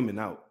brings women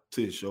out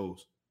to his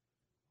shows.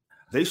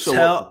 They show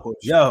up for Pusha.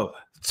 Yo,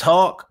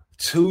 talk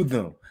to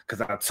them.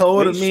 Because I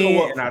told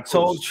Amin and I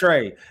told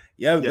Trey,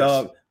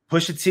 dog,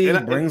 Pusha T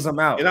brings them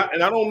out. And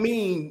I don't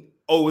mean,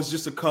 it's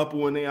just a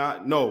couple and they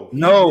out. No. He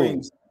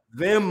brings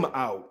them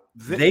out.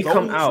 They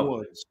come out.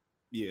 Ones,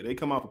 they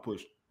come out for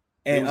Push.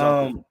 And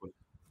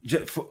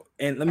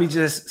and let me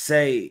just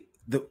say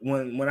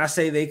when I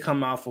say they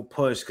come out for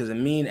Push, because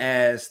Amin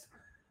asked,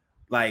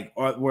 like,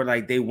 or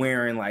like they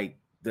wearing like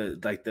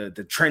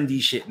the trendy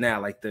shit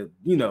now, like the,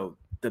 you know,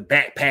 the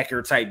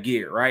backpacker type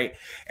gear, right?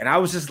 And I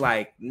was just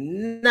like,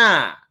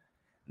 nah,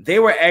 they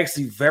were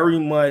actually very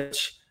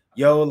much,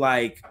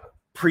 like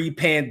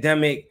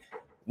pre-pandemic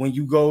when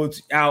you go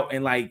out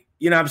and like,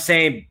 you know what I'm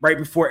saying, right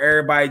before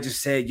everybody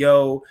just said,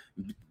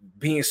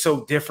 being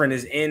so different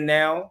is in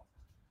now.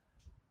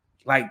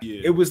 Like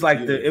it was like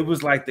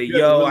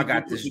I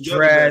got this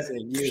dress.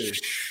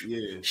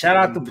 Shout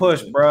out to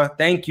Push, bro.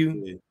 Thank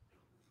you.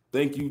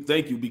 Thank you,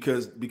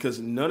 because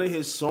none of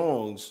his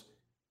songs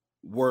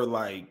were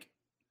like,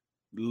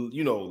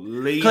 you know,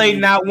 lady. Played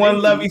not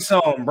one lovey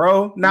song,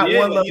 bro. Not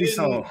one lovey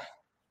song.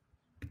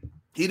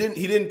 He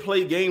didn't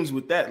play games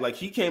with that. Like,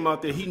 he came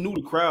out there, he knew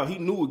the crowd, he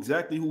knew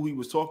exactly who he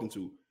was talking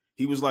to.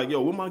 He was like,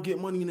 yo, where my get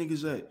money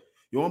niggas at?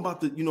 Yo, I'm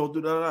about to, you know,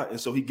 do that. And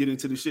so he get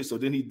into the shit. So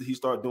then he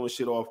started doing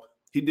shit off.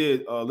 He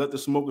did Let the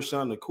Smoker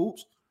Shine the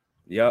Coops.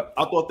 Yep.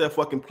 I thought that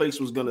fucking place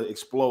was gonna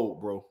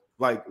explode, bro.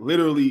 Like,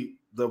 literally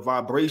the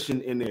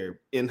vibration in there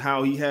and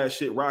how he had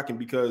shit rocking,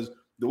 because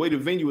the way the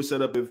venue is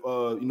set up, if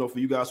you know, for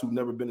you guys who've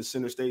never been to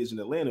center stage in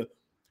Atlanta,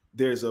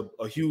 there's a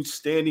huge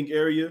standing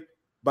area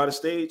by the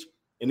stage,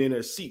 and then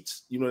there's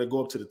seats, you know, that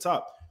go up to the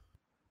top.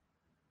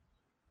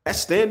 That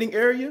standing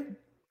area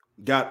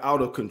got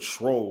out of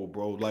control,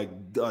 bro. Like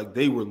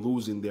they were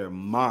losing their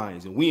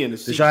minds, and we in the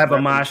seats. Did y'all have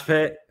a mosh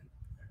pit?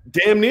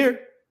 Damn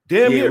near.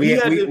 We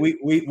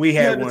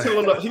had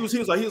one. He was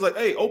like,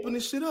 hey, open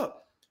this shit up.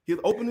 He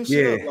opened this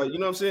shit up, like, you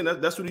know what I'm saying?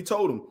 That's what he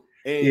told him.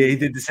 And he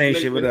did the same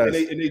shit with us.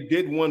 And they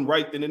did one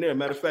right then and there.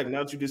 Matter of fact,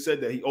 now that you just said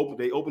that, they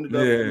opened it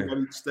up.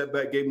 Everybody stepped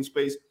back, gave him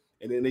space,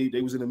 and then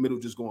they was in the middle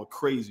just going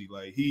crazy.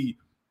 Like he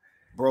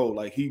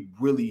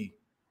really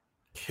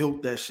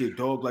killed that shit,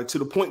 dog. Like, to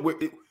the point where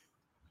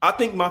I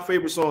think my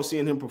favorite song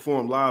seeing him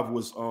perform live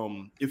was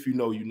If You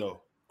Know, You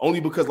Know. Only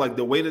because like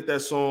the way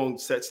that song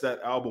sets that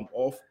album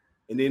off,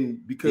 and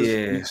then because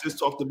we just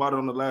talked about it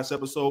on the last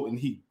episode, and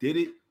he did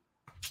it,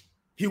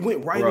 he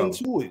went right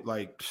into it.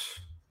 Like,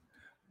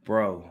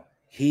 bro,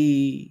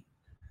 he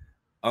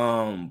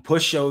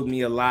Push showed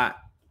me a lot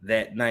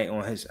that night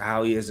on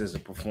how he is as a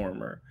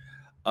performer.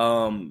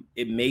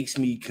 It makes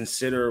me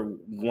consider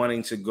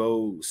wanting to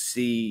go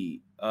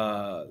see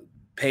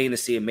paying to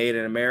see it Made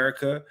in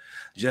America,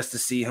 just to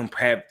see him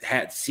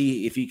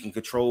see if he can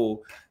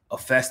control a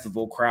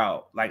festival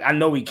crowd. Like, I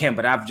know he can,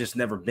 but I've just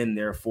never been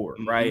there for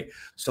it, right?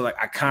 So like,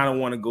 I kind of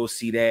want to go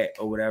see that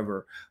or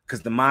whatever,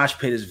 because the mosh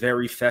pit is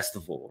very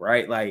festival,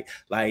 right? Like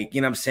you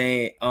know what I'm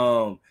saying?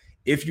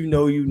 If You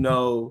Know, You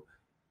Know,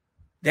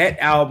 that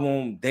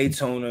album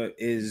Daytona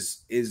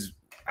is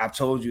I've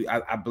told you,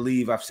 I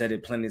believe I've said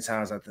it plenty of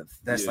times.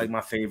 That's like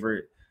my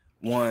favorite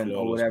one,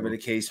 or whatever the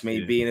case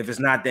may be. And if it's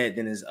not that,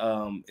 then it's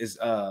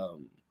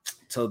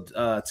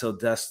till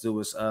dusk do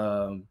was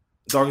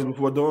Darkest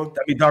Before Dawn.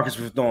 That'd be Darkest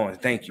Before Dawn.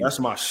 Thank you. That's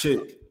my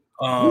shit.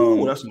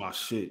 Ooh, that's my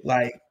shit.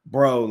 Like,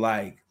 bro,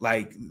 like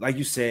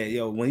you said,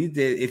 yo, when he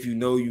did If You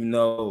Know, You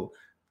Know,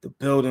 the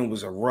building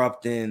was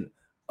erupting.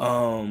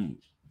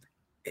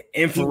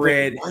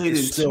 Infrared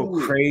is still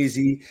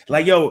crazy.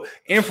 Like, yo,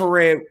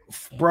 Infrared,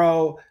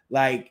 bro,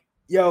 like,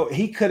 yo,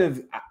 he could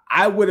have,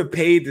 I would have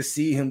paid to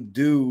see him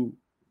do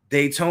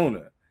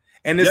Daytona.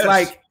 And it's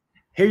like,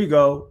 here you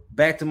go,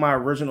 back to my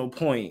original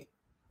point,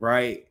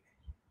 right?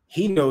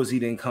 He knows he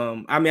didn't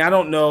come. I mean, I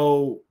don't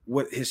know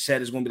what his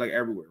set is going to be like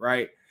everywhere,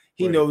 right?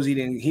 He knows he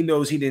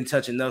didn't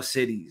touch enough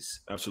cities.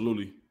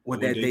 Absolutely.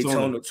 With that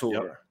Daytona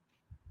tour.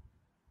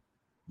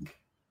 Yep.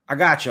 I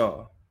got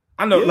y'all.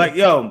 I know, like,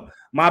 yo,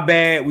 my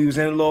bad. We was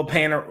in a little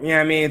pain, you know what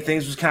I mean?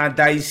 Things was kind of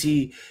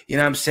dicey, you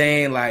know what I'm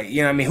saying? Like,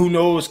 you know what I mean? Who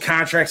knows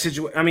contract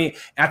situation? I mean,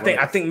 I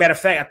think, matter of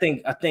fact,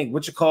 I think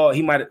what you call,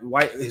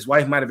 his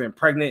wife might have been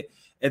pregnant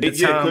at the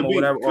time or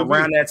whatever, or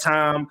around that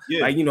time.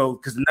 Yeah. Like, you know,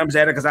 because the numbers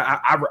added, because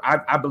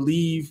I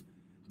believe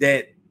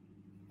that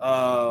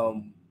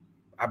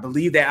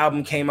that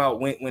album came out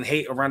when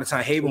around the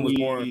time Haven was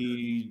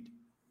born.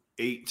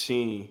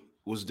 18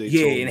 was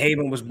Daytona. Yeah, and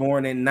Haven was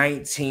born in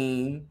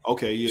 19.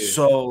 Okay, yeah.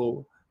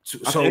 So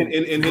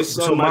and his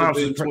son might have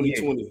been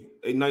 2020,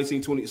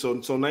 1920. So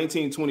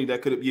 1920,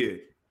 that could have,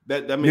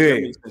 that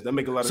makes sense. That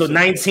make a lot of sense. So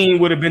 19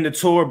 would have been the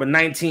tour, but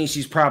 19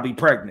 she's probably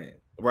pregnant.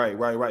 Right.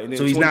 And then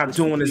so he's not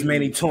doing as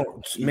many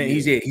tours. Man,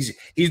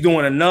 he's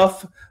doing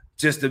enough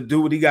just to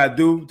do what he got to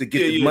do to get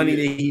the money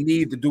that he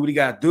needs to do what he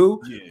got to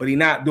do, but he's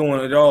not doing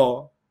it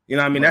all. You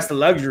know what I mean? That's the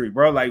luxury,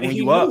 bro. Like, when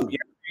you up.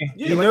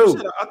 He knew.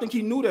 Said, I think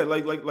he knew that.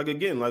 Like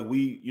again, like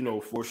we, you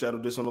know,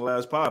 foreshadowed this on the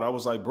last pod. I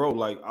was like, bro,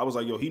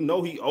 yo, he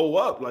know he owe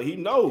up. Like, he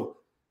know.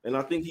 And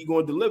I think he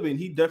going to deliver. And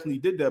he definitely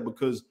did that,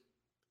 because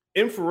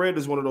Infrared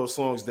is one of those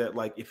songs that,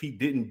 like, if he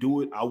didn't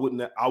do it, I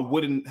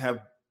wouldn't have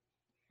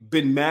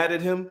been mad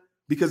at him,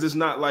 because it's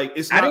not like,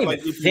 I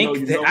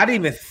didn't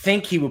even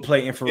think he would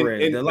play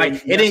Infrared.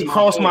 It didn't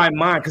cross my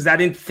mind, because I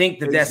didn't think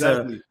that that's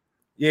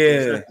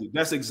Exactly.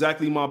 That's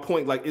exactly my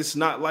point. Like, it's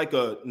not like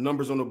a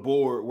numbers on the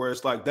board where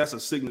it's like that's a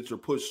signature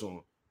push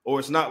song, or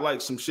it's not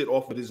like some shit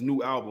off of this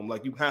new album.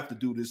 Like, you have to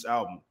do this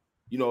album,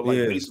 you know, like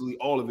basically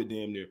all of it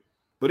damn near.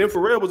 But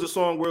Infrared was a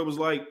song where it was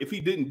like, if he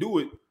didn't do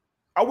it,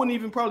 I wouldn't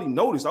even probably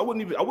notice. I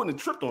wouldn't have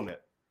tripped on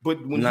that.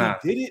 But when he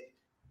did it,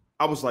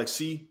 I was like,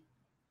 see,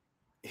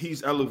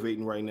 he's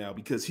elevating right now,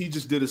 because he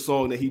just did a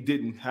song that he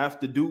didn't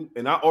have to do.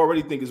 And I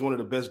already think is one of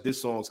the best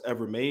diss songs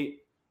ever made.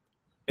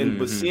 And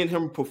but seeing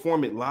him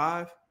perform it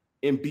live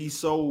and be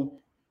so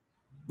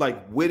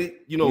like with it,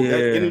 you know,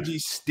 that energy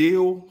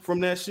still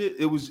from that shit,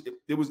 it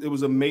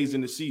was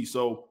amazing to see.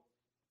 So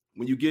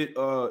when you get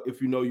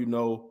If You Know, You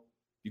Know,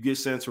 you get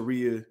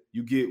Santeria,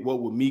 you get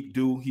What Would Meek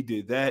Do? He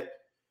did that.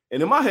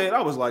 And in my head,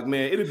 I was like,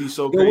 man, it'd be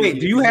so crazy. Wait,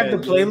 do you have the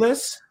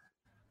playlist?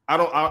 I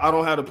don't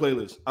have the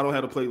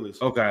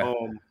playlist. Okay.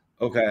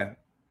 Okay.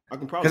 I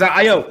can probably,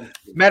 because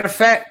matter of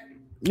fact,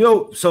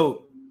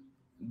 so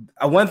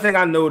one thing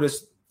I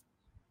noticed,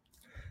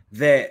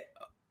 that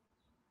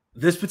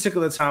this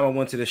particular time I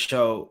went to the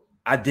show,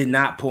 I did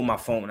not pull my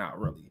phone out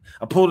really.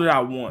 I pulled it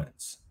out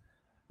once.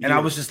 And I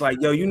was just like,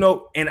 yo,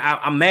 and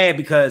I'm mad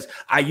because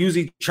I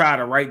usually try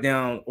to write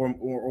down or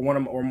one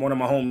of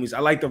my homies. I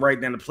like to write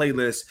down the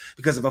playlist,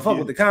 because if I fuck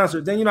with the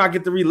concert, then I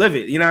get to relive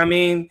it. You know what I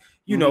mean?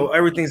 You know,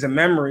 everything's a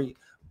memory.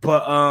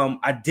 But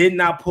I did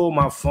not pull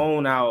my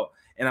phone out.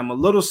 And I'm a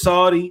little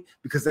salty,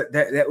 because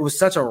that was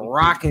such a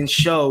rocking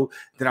show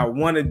that I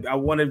want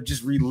to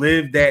just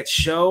relive that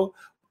show.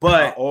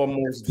 But I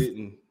almost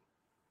didn't,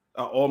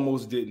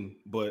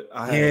 but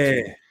I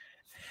had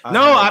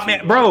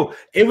to. Bro,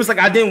 it was like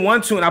I didn't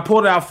want to, and I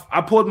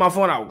pulled my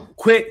phone out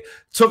quick,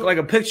 took like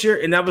a picture,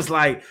 and I was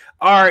like,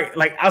 all right,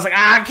 like I was like,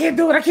 I can't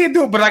do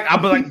it, but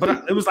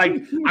it was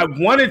like I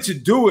wanted to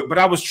do it, but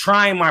I was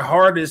trying my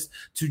hardest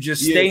to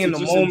just stay in the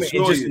moment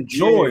and just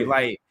enjoy,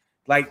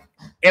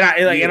 and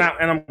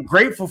I'm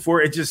grateful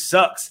for it. It just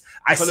sucks.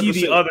 I 100%. See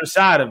the other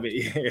side of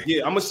it.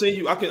 Yeah, I'm gonna send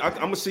you. I'm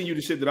gonna send you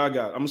the shit that I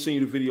got. I'm gonna send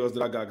you the videos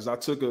that I got, because I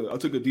took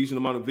a decent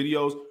amount of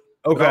videos.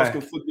 Okay.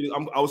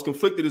 I was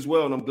conflicted as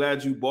well, and I'm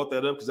glad you brought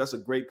that up, because that's a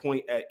great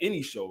point at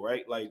any show,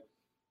 right? Like,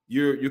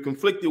 you're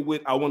conflicted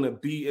with, I want to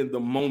be in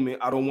the moment.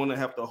 I don't want to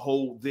have to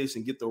hold this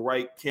and get the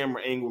right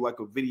camera angle like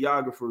a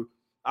videographer.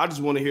 I just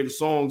want to hear the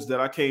songs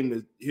that I came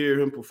to hear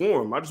him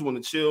perform. I just want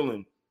to chill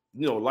and,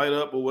 you know, light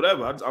up or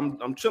whatever.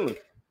 I'm chilling.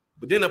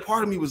 But then a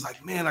part of me was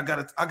like, man, I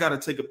gotta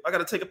take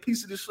a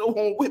piece of this show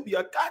home with me.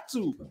 I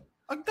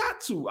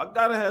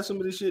gotta have some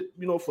of this shit,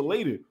 you know, for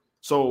later.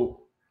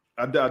 So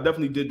I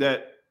definitely did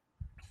that.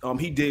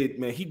 He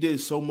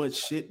did so much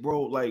shit,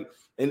 bro. Like,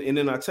 and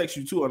then I text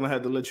you too, and I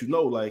had to let you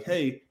know, like,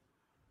 hey,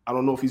 I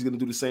don't know if he's gonna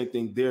do the same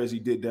thing there as he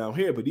did down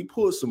here, but he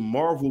pulled some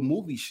Marvel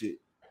movie shit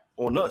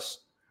on us,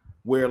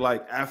 where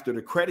like after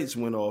the credits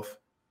went off,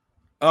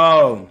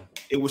 Oh,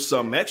 it was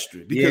something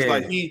extra because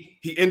like he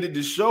ended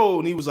the show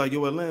and he was like,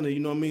 yo, Atlanta, you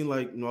know what I mean?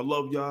 Like, I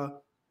love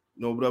y'all,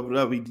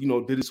 whatever. He,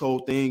 did his whole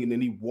thing and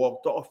then he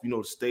walked off,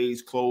 the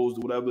stage closed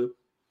or whatever.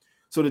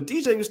 So the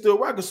DJ was still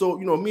rocking. So,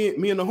 me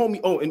and the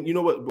homie. Oh, and you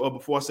know what?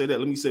 Before I say that,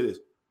 let me say this.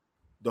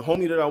 The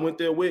homie that I went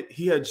there with,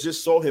 he had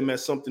just saw him at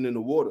Something in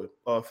the Water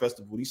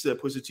festival. He said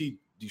Pusha T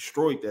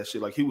destroyed that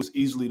shit. Like he was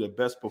easily the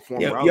best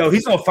performer. Yo,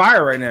 he's on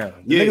fire right now.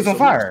 The nigga's on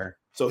fire.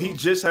 So he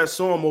just had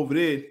saw him over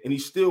there, and he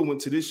still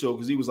went to this show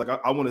because he was like,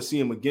 I want to see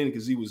him again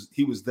because he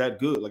was that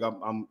good. Like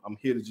I'm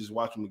here to just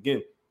watch him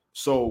again.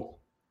 So,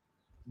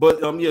 but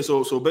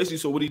so basically,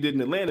 so what he did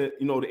in Atlanta,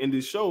 to end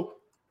this show,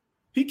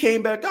 he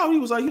came back out. He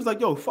was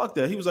like, yo, fuck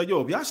that. He was like,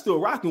 yo, if y'all still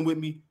rocking with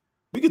me,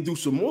 we could do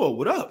some more.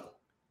 What up?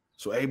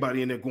 So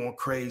everybody in there going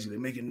crazy, they're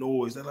making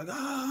noise, they're like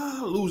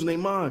losing their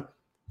mind.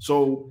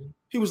 So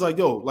he was like,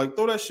 yo, like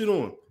throw that shit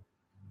on.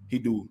 He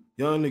do,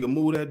 young nigga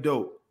move that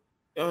dope.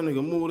 Young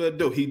nigga move that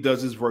dope. He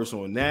does his verse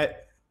on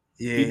that.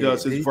 Yeah, he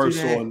does his verse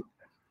on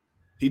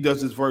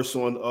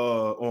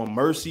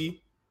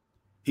Mercy.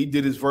 He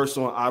did his verse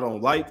on I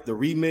Don't Like the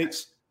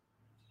remix.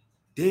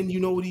 Then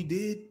you know what he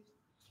did?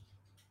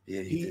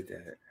 Yeah, he did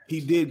that. He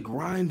did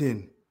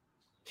Grinding.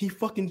 He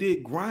fucking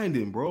did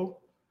Grinding, bro.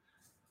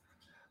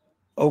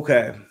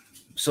 Okay.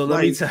 So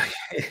let me tell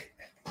you.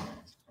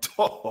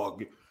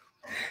 Dog.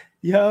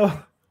 Yo.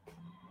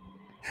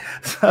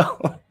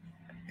 So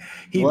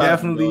he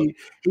definitely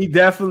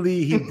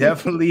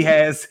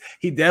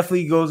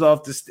goes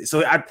off the stage.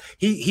 So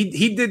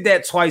he did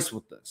that twice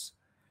with us.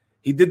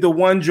 He did the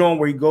one joint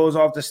where he goes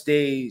off the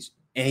stage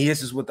and he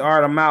hisses with the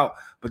art, I'm out,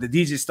 but the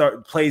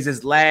DJ plays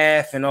his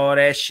laugh and all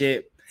that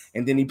shit,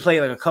 and then he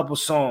played like a couple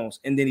songs,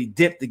 and then he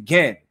dipped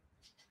again,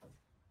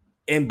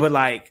 and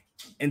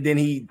then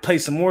he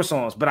played some more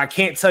songs, but I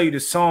can't tell you the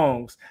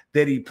songs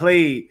that he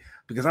played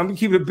because I'm gonna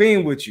keep it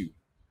being with you.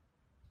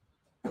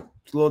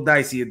 It's a little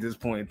dicey at this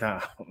point in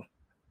time.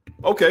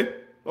 Okay. You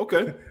know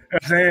what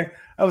I'm saying?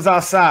 I was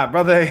outside,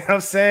 brother. You know what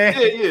I'm saying?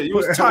 Yeah. You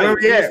was tired.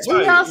 We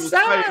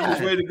outside. You was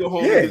ready to go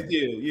home.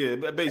 Yeah.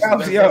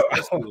 Basically,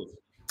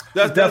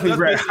 that's definitely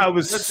right. I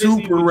was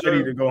super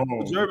ready to go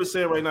home. Jervis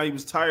saying right now he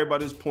was tired by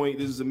this point.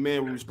 This is a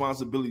man with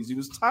responsibilities. He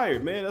was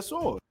tired, man. That's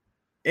all.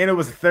 And it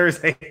was a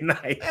Thursday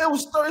night. Man,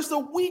 it's a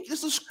week.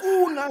 It's a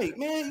school night,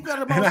 man. You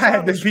got about. And I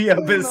had to be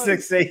up at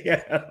 6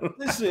 a.m.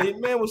 Listen,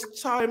 man was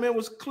tired. Man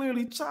was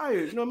clearly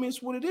tired. You know what I mean?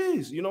 It's what it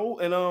is.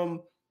 And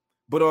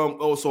but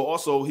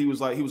also he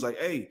was like,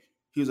 hey,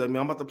 he was like,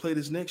 man, I'm about to play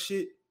this next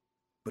shit,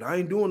 but I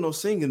ain't doing no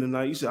singing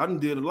tonight. He said, I done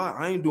did a lot.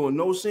 I ain't doing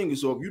no singing.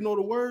 So if you know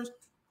the words,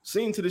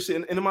 sing to this shit.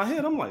 And in my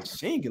head, I'm like,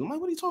 singing. I'm like,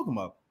 what are you talking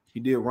about? He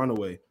did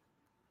Runaway.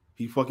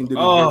 He fucking did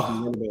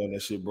on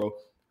that shit, bro.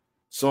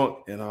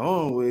 So, and I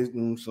always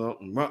do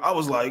something. I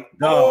was like,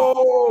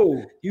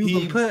 oh, you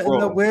been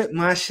putting up with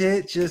my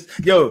shit. Just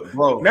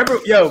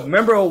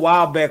remember a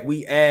while back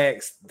we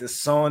asked the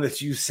song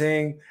that you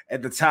sing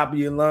at the top of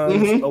your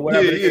lungs or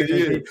whatever.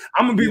 Yeah.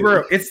 I'm gonna be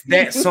real. It's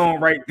that song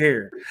right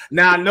there.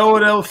 Now I know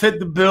it'll fit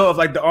the bill of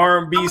like the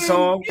R&B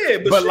song,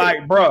 but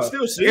like, bro,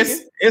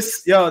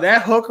 it's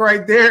that hook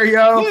right there,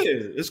 yo.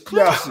 Yeah, it's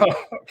classic.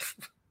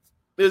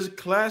 It's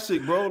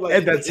classic, bro. Like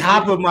at the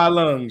top of my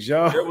lungs,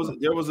 yo.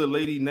 There was a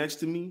lady next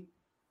to me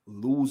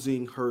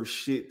losing her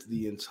shit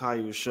the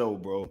entire show,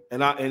 bro.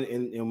 And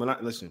when I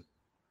listen,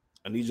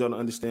 I need y'all to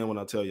understand when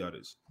I tell y'all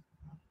this.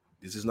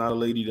 This is not a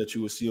lady that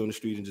you would see on the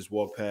street and just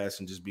walk past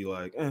and just be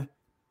like,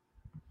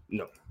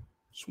 No,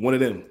 it's one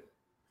of them.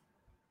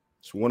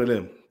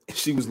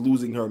 She was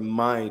losing her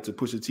mind to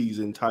Pusha T's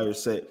entire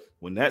set.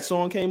 When that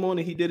song came on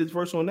and he did his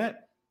verse on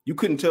that, you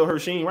couldn't tell her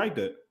she ain't right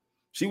that.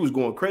 She was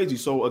going crazy.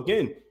 So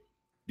again,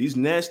 these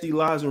nasty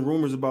lies and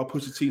rumors about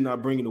Pusha T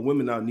not bringing the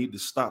women out need to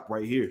stop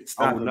right here.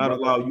 I would not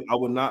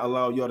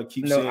allow y'all to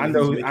keep saying. I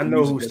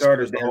know who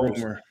started that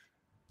rumor.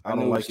 I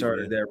know who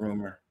started that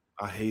rumor.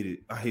 I hate it.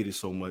 I hate it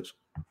so much.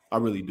 I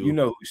really do. You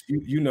know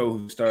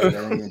who started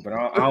that rumor, but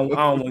I don't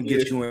want to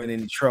get you in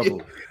any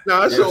trouble.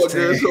 No, it's all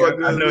good.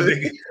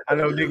 I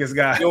know niggas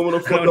got. You don't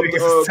want to fuck up the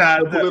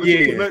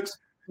political connects.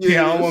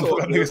 Yeah, I don't want to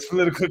fuck up niggas'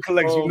 political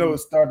collects. You know who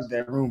started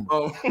that rumor.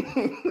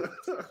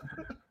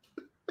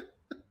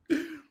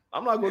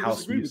 I'm not going to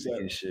disagree with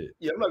that. Shit.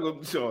 Yeah, I'm not going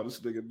to show this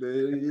nigga,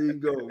 man. Here you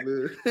go,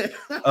 man.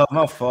 Oh,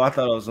 my fault. I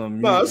thought I was on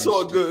mute. Nah, it's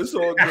all good. It's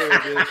all good,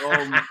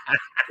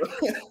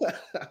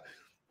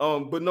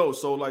 man. But no,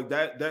 so like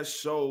that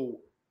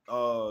show,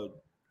 and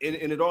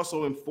it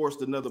also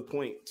enforced another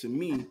point to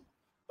me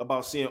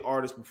about seeing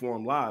artists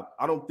perform live.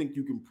 I don't think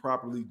you can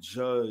properly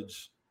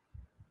judge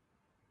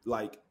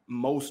like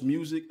most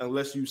music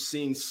unless you've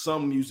seen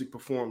some music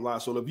perform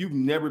live. So if you've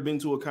never been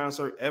to a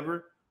concert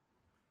ever,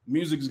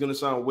 music is going to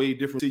sound way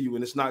different to you,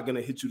 and it's not going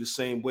to hit you the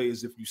same way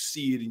as if you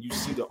see it and you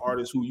see the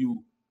artists who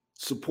you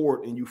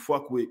support and you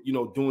fuck with,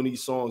 doing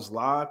these songs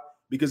live,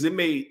 because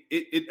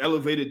it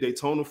elevated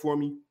Daytona for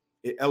me.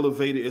 It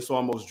elevated It's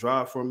Almost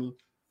Dry for me.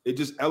 It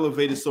just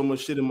elevated so much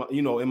shit in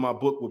my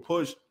book with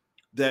Push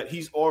that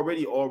he's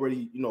already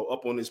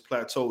up on this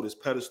plateau, this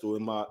pedestal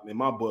in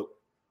my book.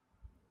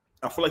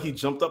 I feel like he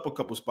jumped up a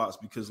couple spots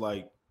because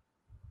like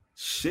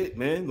shit,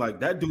 man. Like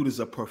that dude is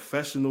a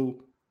professional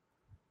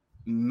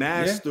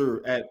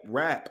master at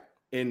rap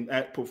and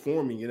at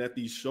performing and at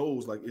these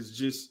shows. Like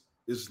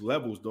it's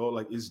levels, dog.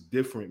 Like it's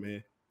different,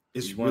 man.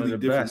 It's He's really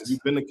different. best. If you've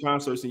been to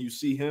concerts and you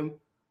see him,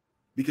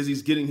 because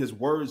he's getting his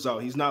words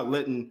out. He's not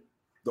letting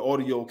the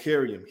audio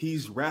carry him.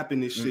 He's rapping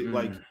this shit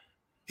like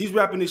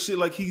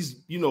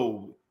he's, you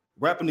know,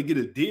 rapping to get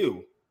a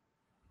deal.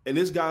 And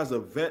this guy's a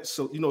vet,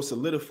 so you know,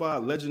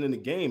 solidified legend in the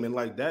game, and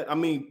like that. I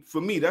mean, for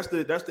me, that's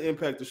the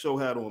impact the show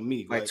had on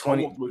me. Like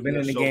 20, been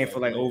in the game for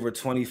like over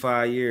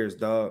 25 years,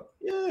 dog.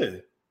 Yeah,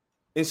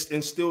 and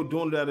still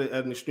doing that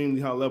at an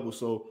extremely high level.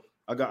 So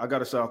I got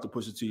to shout out to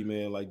Pusha T,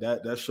 man. Like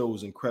that show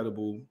was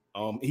incredible.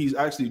 He's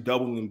actually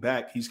doubling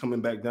back. He's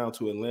coming back down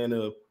to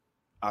Atlanta,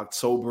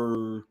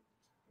 October-ish,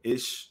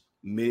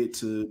 mid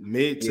to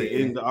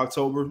end of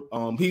October.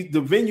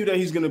 The venue that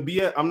he's gonna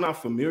be at, I'm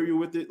not familiar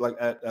with it like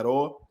at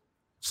all.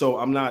 So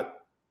I'm not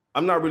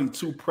really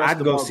too pressed.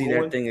 I'd go see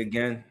that thing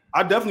again.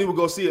 I definitely would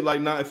go see it.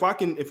 Like now, if I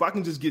can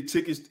just get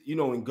tickets, you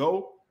know, and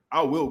go,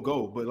 I will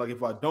go. But like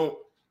if I don't,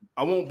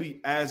 I won't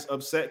be as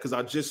upset because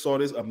I just saw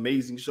this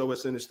amazing show at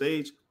Center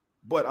Stage.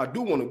 But I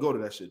do want to go to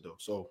that shit though.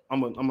 So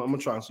I'm gonna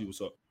try and see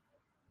what's up.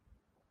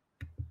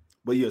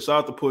 But yeah,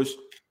 shout out to Push.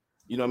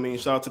 You know what I mean?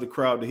 Shout out to the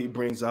crowd that he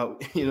brings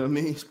out, you know what I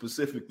mean?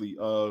 Specifically.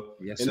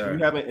 Yes, and sir.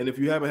 If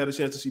you haven't had a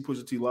chance to see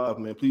Pusha T live,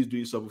 man, please do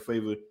yourself a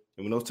favor.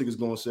 And when those tickets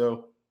go on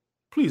sale,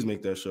 please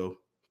make that show.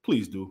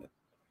 Please do.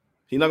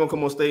 He's not gonna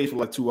come on stage for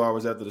like 2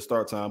 hours after the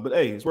start time, but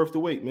hey, it's worth the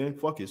wait, man.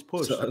 Fuck it, it's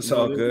Push. It's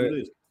all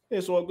good. Yeah,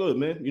 it's all good,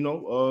 man. You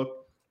know,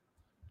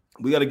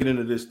 we got to get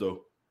into this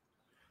though,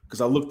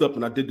 because I looked up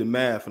and I did the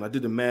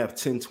math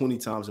 10, 20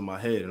 times in my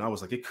head, and I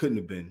was like, it couldn't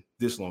have been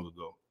this long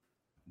ago.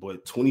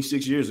 But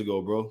 26 years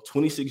ago, bro,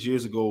 26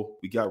 years ago,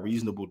 we got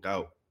Reasonable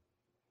Doubt,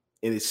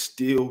 and it's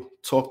still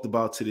talked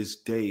about to this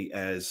day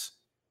as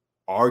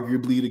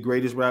arguably the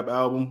greatest rap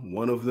album,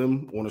 one of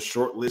them on a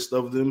short list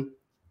of them.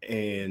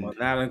 And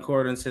not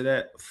according to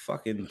that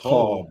fucking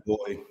poll. Oh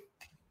boy,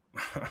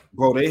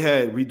 bro, they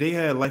had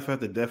Life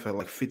After Death at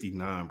like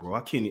 59, bro.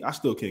 I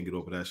still can't get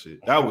over that shit.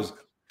 That was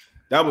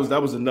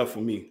enough for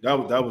me.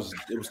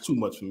 It was too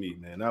much for me,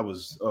 man. That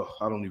was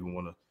I don't even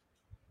want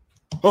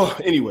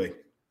to. Anyway,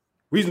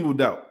 Reasonable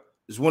Doubt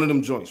is one of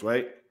them joints,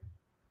 right?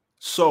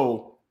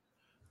 So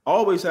I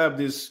always have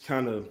this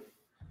kind of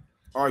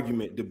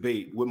argument,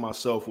 debate with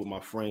myself, with my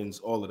friends,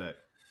 all of that,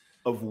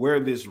 of where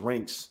this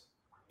ranks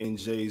in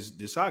Jay's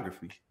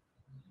discography.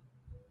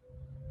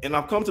 And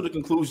I've come to the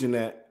conclusion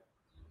that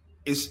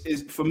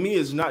it's for me,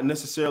 it's not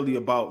necessarily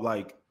about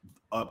like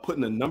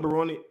putting a number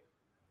on it,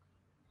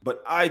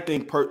 but I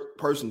think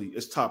personally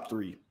it's top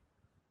 3.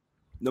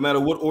 No matter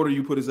what order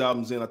you put his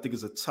albums in, I think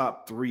it's a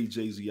top 3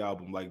 Jay-Z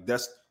album. Like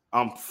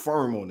I'm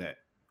firm on that,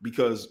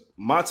 because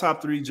my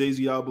top 3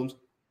 Jay-Z albums,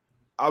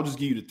 I'll just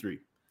give you the 3.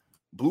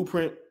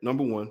 Blueprint,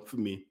 number 1 for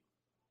me.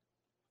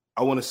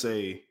 I want to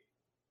say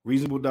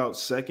Reasonable Doubt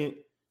second,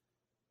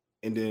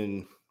 and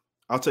then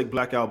I'll take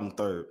Black Album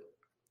third.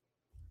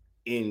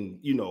 In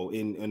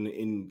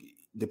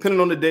depending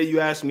on the day you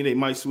ask me, they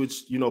might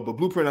switch, you know, but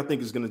Blueprint I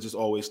think is gonna just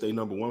always stay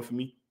number 1 for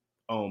me.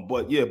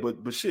 But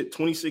shit,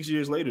 26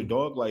 years later,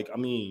 dog, like, I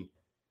mean,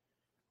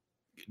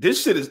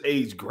 this shit is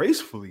aged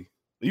gracefully.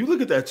 You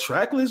look at that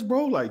track list,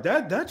 bro, like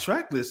that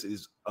track list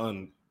is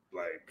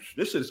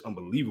this shit is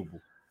unbelievable.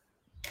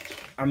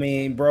 I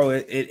mean, bro,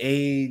 it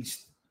aged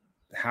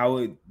how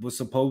it was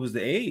supposed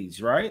to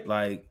age, right?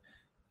 Like,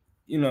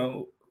 you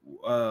know,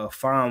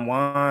 Fine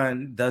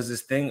Wine does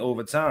this thing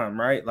over time,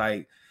 right?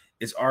 Like,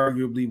 it's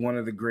arguably one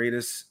of the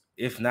greatest,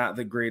 if not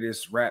the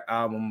greatest, rap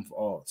album of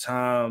all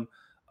time.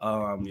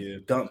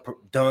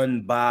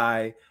 Done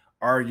by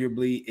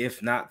arguably,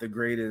 if not the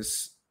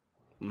greatest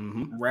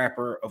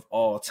rapper of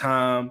all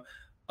time,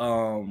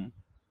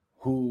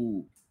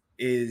 who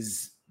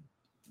is,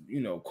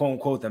 you know, quote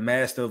unquote, the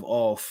master of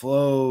all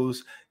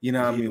flows, you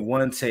know what I mean?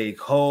 One Take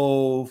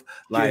Hove,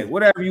 like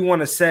whatever you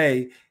want to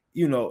say,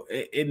 you know,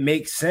 it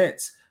makes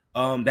sense.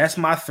 That's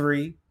my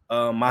 3.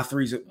 My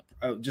 3's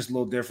just a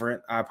little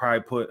different. I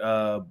probably put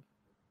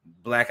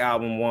Black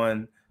Album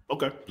 1,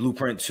 okay,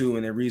 Blueprint 2,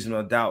 and then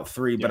Reasonable Doubt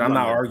 3. But I'm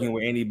not arguing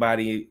with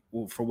anybody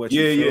for what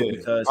you feel,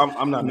 because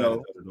I'm not mad at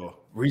that at all.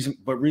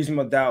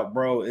 Reasonable Doubt,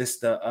 bro, it's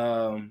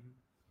the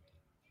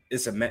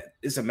it's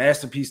a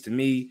masterpiece to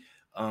me.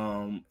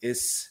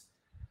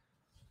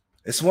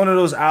 It's one of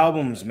those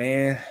albums,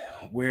 man,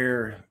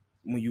 where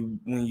when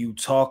you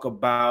talk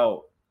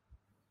about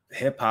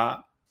hip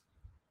hop,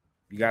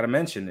 you got to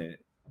mention it.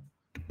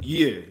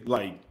 Yeah,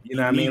 like, you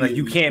know what I mean? Like,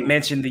 you can't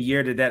mention the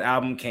year that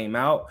album came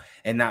out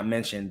and not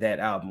mention that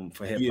album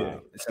for hip hop. Yeah.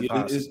 It's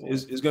impossible.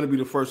 It's going to be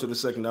the first or the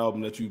second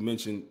album that you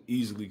mentioned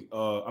easily.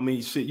 I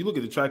mean, shit, you look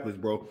at the track list,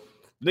 bro.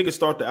 Niggas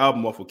start the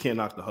album off with Can't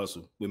Knock the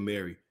Hustle with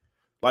Mary.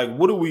 Like,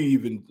 what are we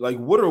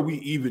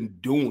even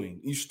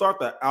doing? You start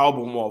the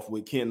album off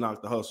with Can't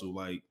Knock the Hustle.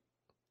 Like,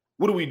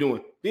 what are we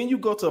doing? Then you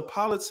go to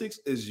Politics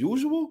as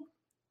Usual.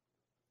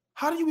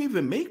 How do you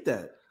even make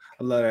that?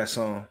 I love that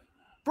song.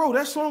 Bro,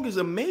 that song is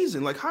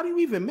amazing. Like, how do you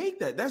even make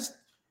that?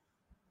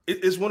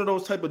 it's one of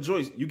those type of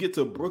joints. You get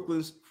to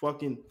Brooklyn's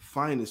fucking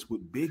finest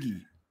with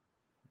Biggie.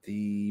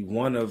 The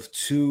one of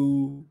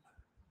two,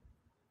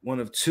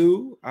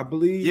 I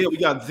believe. Yeah, we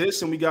got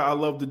this and we got I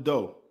Love the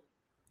Dough.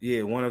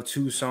 Yeah, one of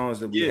two songs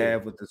that we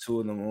have with the two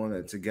of them on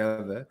it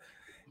together.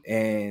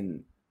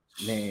 And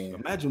man,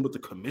 imagine what the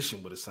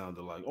commission would have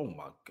sounded like. Oh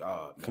my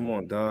God. Man. Come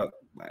on, dog.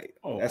 Like,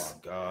 oh my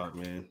God,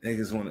 man.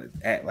 Niggas want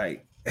to act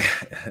like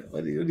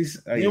what do you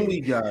say?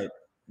 Then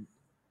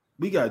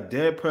we got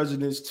Dead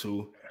Presidents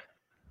too.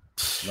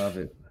 Love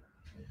it.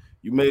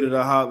 You made it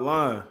a hot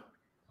line.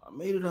 I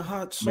made it a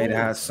hot song. Made a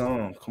hot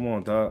song. Come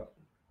on, dog.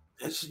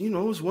 It's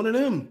it's one of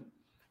them.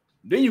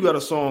 Then you got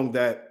a song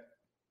that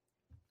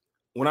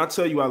when I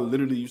tell you I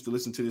literally used to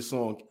listen to this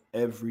song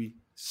every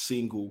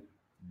single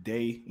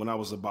day when I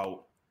was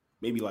about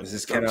maybe like is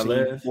this 13, Can I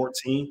Live?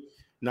 14.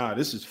 Nah,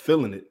 this is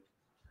Feeling It.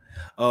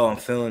 Oh, I'm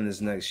feeling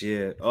this next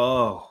year.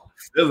 Oh,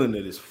 Feeling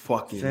It is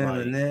fucking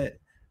feeling like,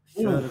 it.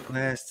 Fill the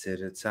glass to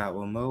the top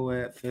with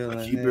Moet. Feeling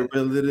I keep it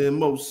realer than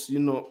most,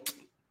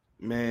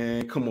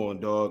 Man, come on,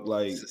 dog.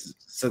 Like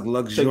it's a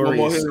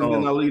luxurious song.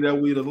 And I leave that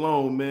weed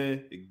alone,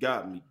 man. It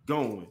got me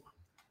going.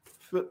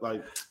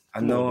 Like I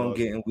know I'm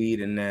getting weed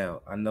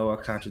now. I know I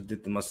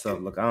contradicted myself.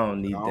 Look, I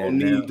don't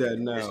need that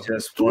now. It's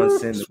just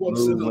once in the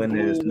blue when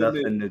there's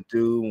nothing to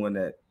do. When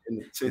that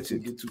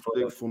intention get too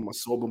thick for my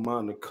sober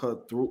mind to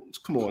cut through.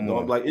 Come on,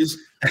 dog. Like it's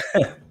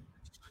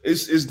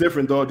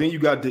different, dog. Then you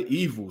got The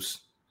Evils.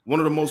 One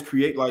of the most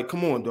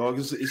come on, dog.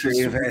 It's a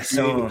super creative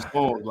song.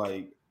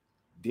 Like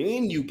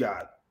then you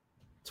got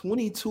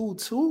 22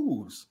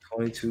 Twos.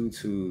 22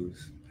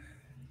 Twos.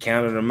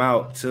 Counted them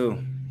out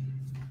too.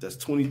 That's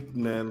 20.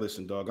 Man,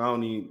 listen, dog.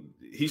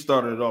 He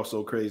started it off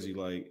so crazy.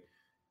 Like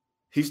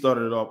he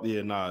started it off.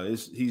 Yeah, nah.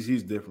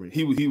 He's different.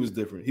 He was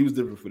different. He was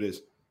different for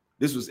this.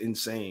 This was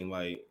insane.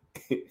 Like,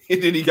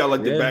 and then he got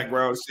like the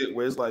background shit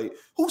where it's like,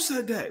 who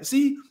said that?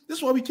 See, this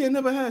is why we can't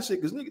never have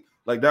shit. Cause nigga,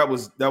 like that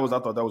was. I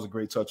thought that was a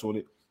great touch on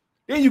it.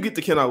 Then you get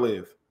to Can I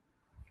Live?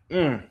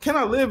 Can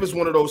I Live is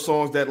one of those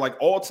songs that like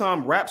all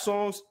time rap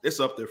songs. It's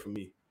up there for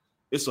me.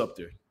 It's up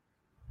there.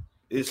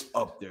 It's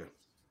up there.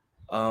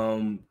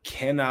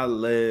 Can I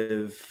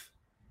Live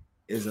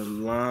is a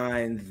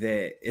line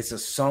that it's a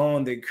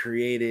song that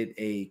created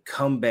a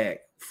comeback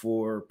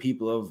for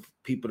people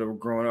that were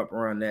growing up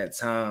around that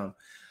time.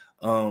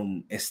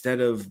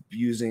 Instead of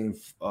using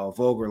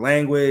vulgar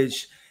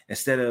language,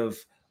 instead of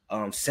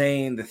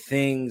saying the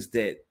things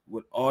that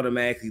would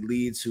automatically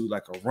lead to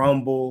like a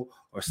rumble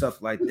or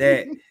stuff like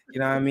that. You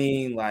know what I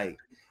mean? Like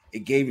it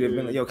gave you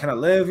the yo, can I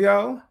live,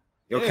 yo?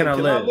 Yo, can I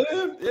live?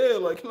 Yeah,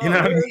 like you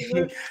know what I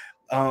mean?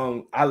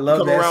 I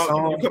love that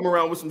song. You come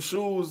around with some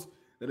shoes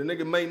that a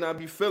nigga may not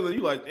be feeling.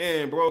 You like,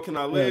 damn, bro, can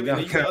I live?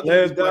 Yeah, can I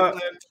live, dog?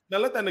 Like, now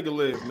let that nigga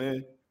live, man.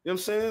 You know what I'm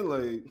saying?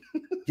 Like,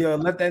 yo,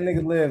 let that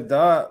nigga live,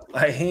 dog.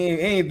 Like he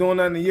ain't doing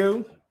nothing to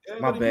you.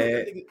 My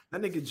bad.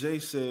 That nigga Jay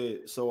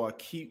said, so I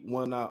keep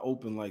one eye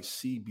open like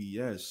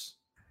CBS.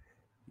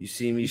 You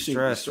see me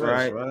stressed,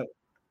 right?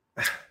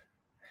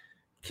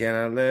 Can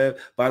I live?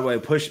 By the way,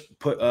 Push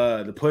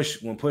did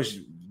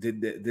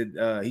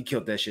he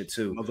killed that shit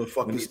too.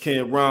 Motherfuckers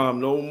can't rhyme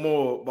no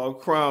more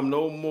about crime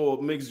no more.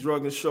 Mix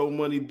drug and show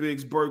money.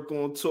 Biggs Burke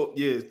on top.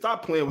 Yeah,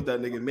 stop playing with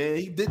that nigga, man.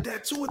 He did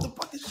that too at the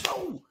fucking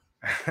show.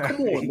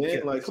 Come on,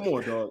 man. Like, come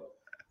on, dog.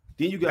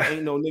 Then you got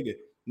Ain't No Nigga.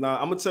 Nah,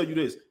 I'm gonna tell you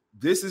this.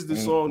 This is the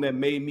song that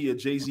made me a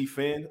Jay-Z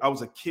fan. I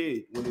was a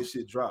kid when this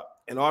shit dropped,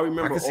 and I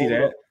remember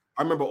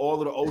I remember all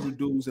of the older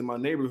dudes in my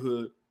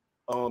neighborhood.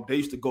 They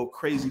used to go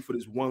crazy for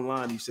this one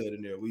line he said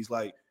in there. Where he's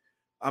like,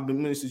 "I've been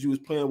winning since you was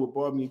playing with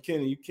Barbie and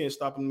Kenny. You can't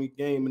stop in the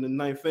game in the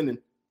ninth inning."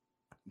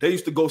 They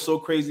used to go so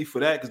crazy for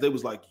that because they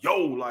was like, "Yo,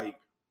 like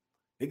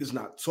niggas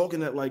not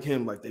talking that like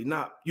him, like they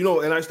not, you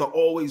know." And I used to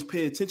always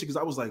pay attention because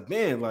I was like,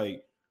 man,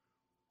 like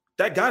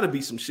that got to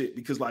be some shit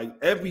because like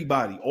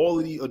everybody, all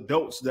of the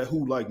adults that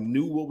who like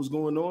knew what was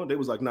going on, they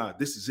was like, nah,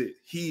 this is it.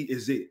 He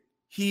is it.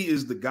 He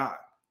is the guy.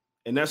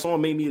 And that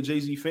song made me a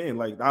Jay-Z fan.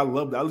 Like I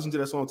loved it. I listen to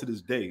that song to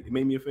this day. It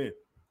made me a fan.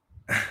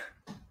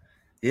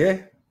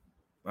 Yeah.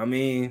 I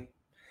mean,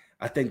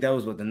 I think that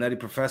was what the Nutty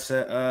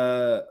Professor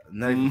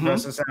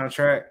Professor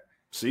soundtrack.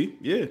 See,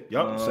 yeah,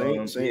 y'all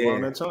same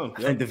around that time.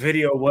 I think the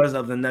video was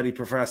of the Nutty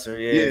Professor.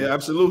 Yeah,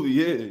 absolutely.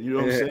 Yeah, you know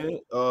what I'm saying?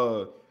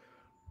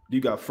 You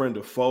got Friend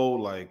or Foe.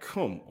 Like,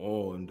 come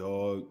on,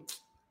 dog.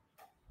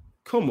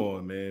 Come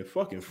on, man.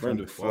 Fucking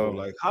Friend or Foe.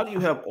 Like, how do you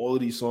have all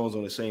of these songs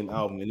on the same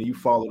album and then you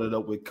followed it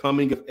up with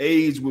Coming of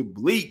Age with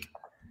Bleak?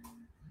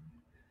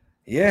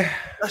 Yeah.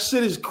 That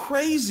shit is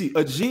crazy.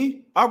 A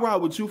G, I ride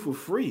with you for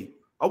free.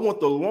 I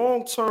want the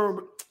long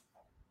term.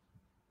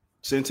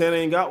 Santana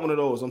ain't got one of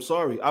those. I'm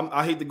sorry.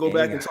 I hate to go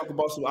back and talk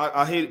about some.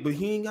 I hate it, but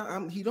he ain't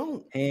got. He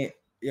don't.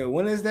 Yeah,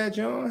 when is that,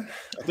 John?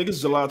 I think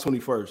it's July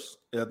 21st.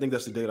 Yeah, I think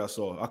that's the date I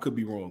saw. I could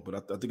be wrong, but I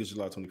think it's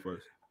July 21st.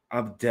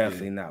 I'm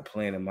definitely not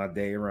planning my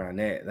day around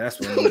that. That's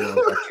what I'm doing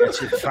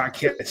if I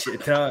catch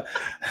it, dog.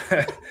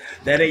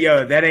 That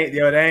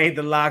ain't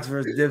the Locks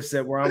versus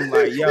Dipset where I'm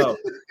like, yo,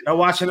 y'all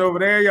watching over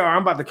there, yo.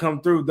 I'm about to come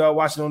through, dog.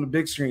 Watching on the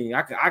big screen.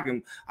 I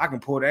can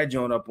pull that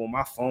joint up on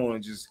my phone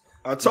and just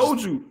I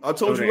told you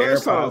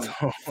last time.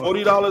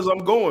 $40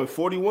 I'm going,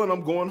 41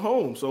 I'm going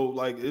home. So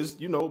like it's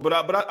but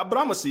I'm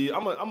gonna see it.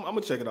 I'm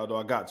gonna check it out though.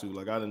 I got to.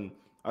 Like I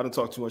didn't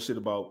talk too much shit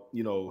about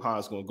how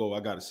it's gonna go.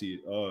 I gotta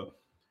see it.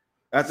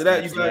 After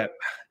that,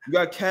 you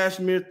got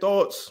Cashmere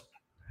Thoughts.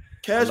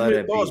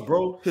 Cashmere Thoughts,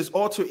 bro. His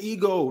alter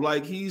ego,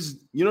 like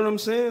he's, you know what I'm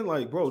saying?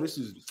 Like, bro, it's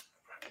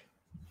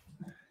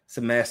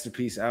a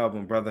masterpiece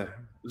album, brother.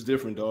 It's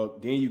different,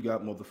 dog. Then you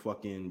got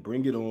motherfucking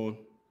Bring It On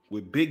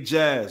with Big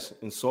Jazz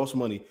and Sauce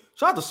Money.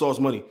 Shout out to Sauce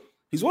Money.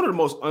 He's one of the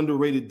most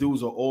underrated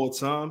dudes of all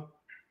time.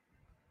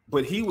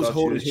 But he was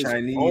holding his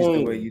Chinese own.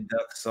 The way you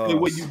duck sauce. The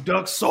way you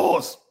duck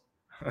sauce.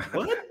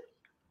 What?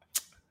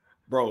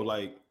 Bro,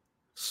 like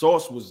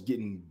Sauce was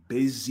getting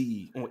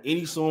busy on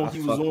any song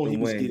he was on. He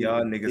was getting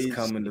y'all niggas busy.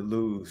 Coming to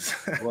lose.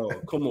 Bro,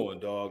 come on,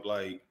 dog.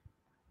 Like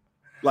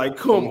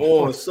come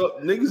on. So,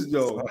 niggas,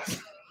 yo.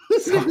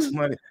 Sauce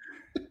Money.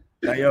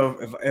 Now, yo,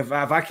 if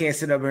I can't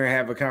sit up here and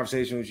have a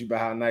conversation with you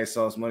about how nice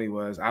Sauce Money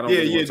was, I don't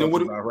really want to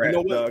talk about rap,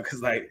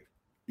 because like,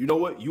 you know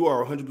what? You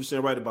are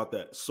 100% right about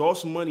that.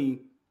 Sauce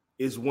Money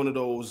is one of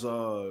those.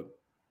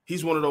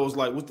 He's one of those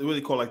like what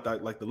they call like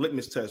the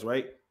litmus test,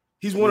 right?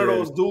 He's one of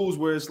those dudes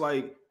where it's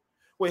like,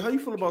 wait, how you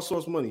feel about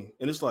Sauce Money?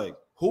 And it's like,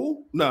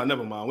 who? Nah,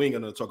 never mind. We ain't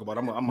gonna talk about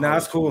it. Nah,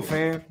 it's cool,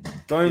 fam.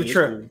 Don't even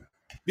trip. Cool.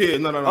 Yeah,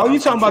 no. Oh, you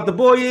talking about the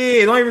boy?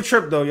 Yeah, don't even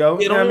trip though, yo.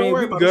 Yeah, don't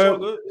worry about it.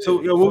 Good.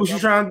 So, yo, what was you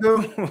trying to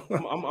do?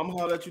 I'm gonna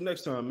holler at you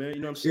next time, man. You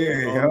know what I'm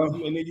saying? Yeah,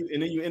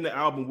 and then you end the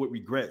album with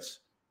regrets.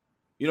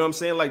 You know what I'm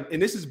saying? Like,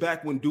 and this is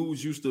back when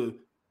dudes used to.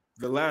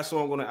 The last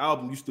song on the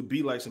album used to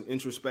be like some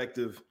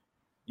introspective.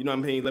 You know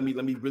what I mean? Let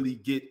me really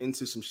get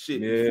into some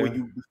shit before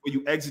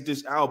you exit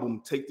this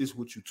album. Take this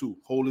with you too.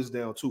 Hold this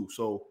down too.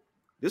 So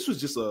this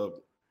was just a.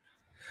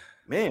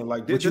 Man,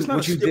 like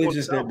what you did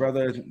just there,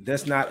 brother.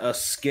 That's not a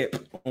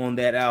skip on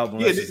that album.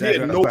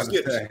 Yeah, no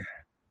skips.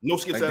 No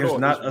skips at all. There's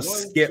not a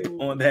skip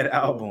on that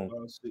album.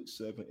 5, 6,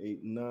 7,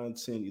 8, 9,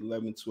 10,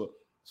 11, 12.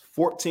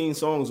 14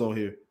 songs on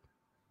here.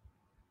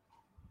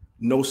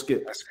 No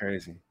skip. That's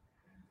crazy.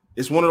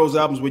 It's one of those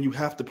albums where you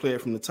have to play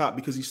it from the top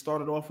because he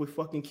started off with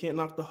fucking Can't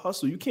Knock the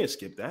Hustle. You can't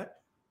skip that.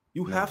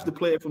 You have to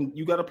play it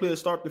you got to play it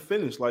start to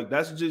finish. Like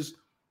that's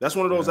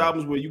one of those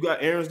albums where you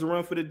got errands to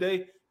run for the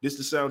day. This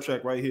the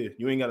soundtrack right here.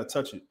 You ain't got to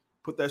touch it.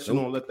 Put that shit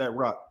on, let that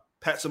rock.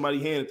 Pat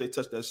somebody's hand if they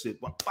touch that shit.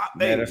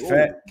 Matter of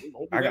fact,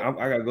 I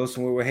got to go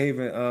somewhere with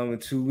Haven in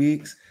 2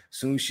 weeks.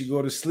 Soon as she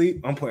go to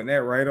sleep, I'm putting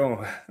that right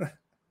on.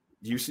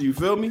 You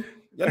feel me?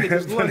 That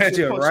nigga's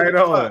right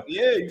on.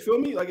 Yeah, you feel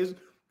me? Like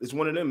it's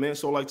one of them, man.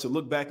 So like to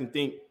look back and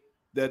think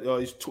that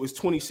it's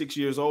 26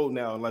 years old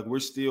now, and like we're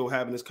still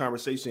having this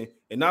conversation.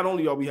 And not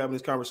only are we having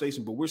this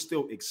conversation, but we're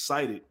still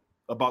excited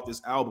about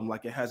this album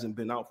like it hasn't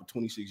been out for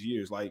 26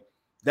 years. Like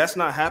that's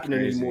not happening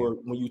anymore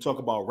when you talk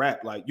about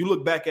rap. Like you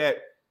look back at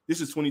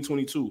this is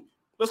 2022.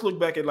 Let's look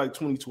back at like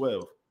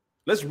 2012.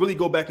 Let's really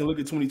go back and look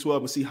at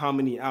 2012 and see how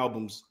many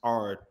albums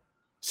are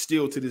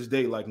still to this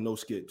day like no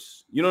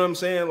skips. You know what I'm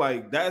saying?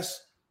 Like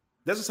that's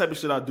the type of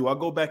shit I do. I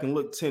go back and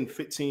look 10,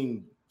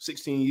 15,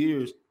 16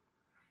 years.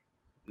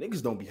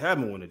 Niggas don't be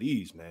having one of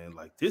these, man.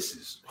 Like this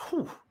is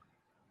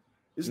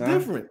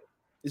different.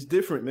 It's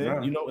different, man.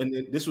 Nah. You know,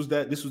 and this was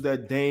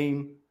that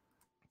Dame,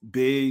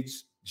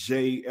 Biggs,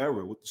 Jay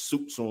era with the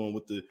suits on,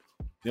 with the, you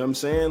know what I'm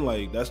saying?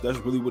 Like that's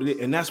really what it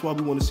is. And that's why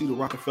we want to see the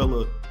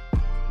Rockefeller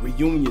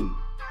reunion,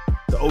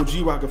 the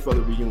OG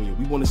Rockefeller reunion.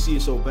 We want to see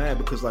it so bad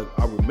because like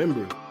I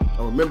remember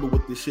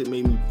what this shit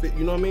made me fit.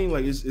 You know what I mean?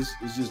 Like it's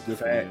just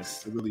different. Man.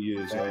 It really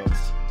is.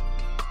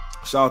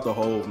 Shout out to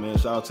Hov, man.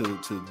 Shout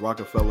out to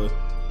Rockefeller.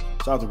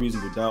 Shout out to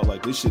Reasonable Doubt.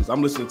 Like this shit,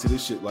 I'm listening to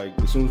this shit. Like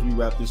as soon as we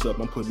wrap this up,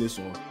 I'm putting this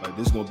on. Like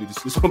this gonna be the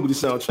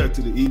soundtrack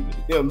to the evening.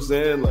 You know what I'm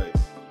saying? Like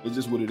it's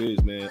just what it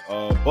is, man.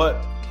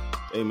 But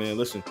hey, man,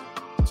 listen.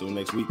 Until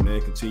next week,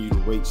 man. Continue to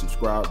rate,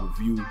 subscribe,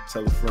 review,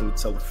 tell a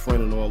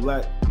friend, and all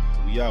that.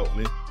 We out,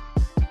 man.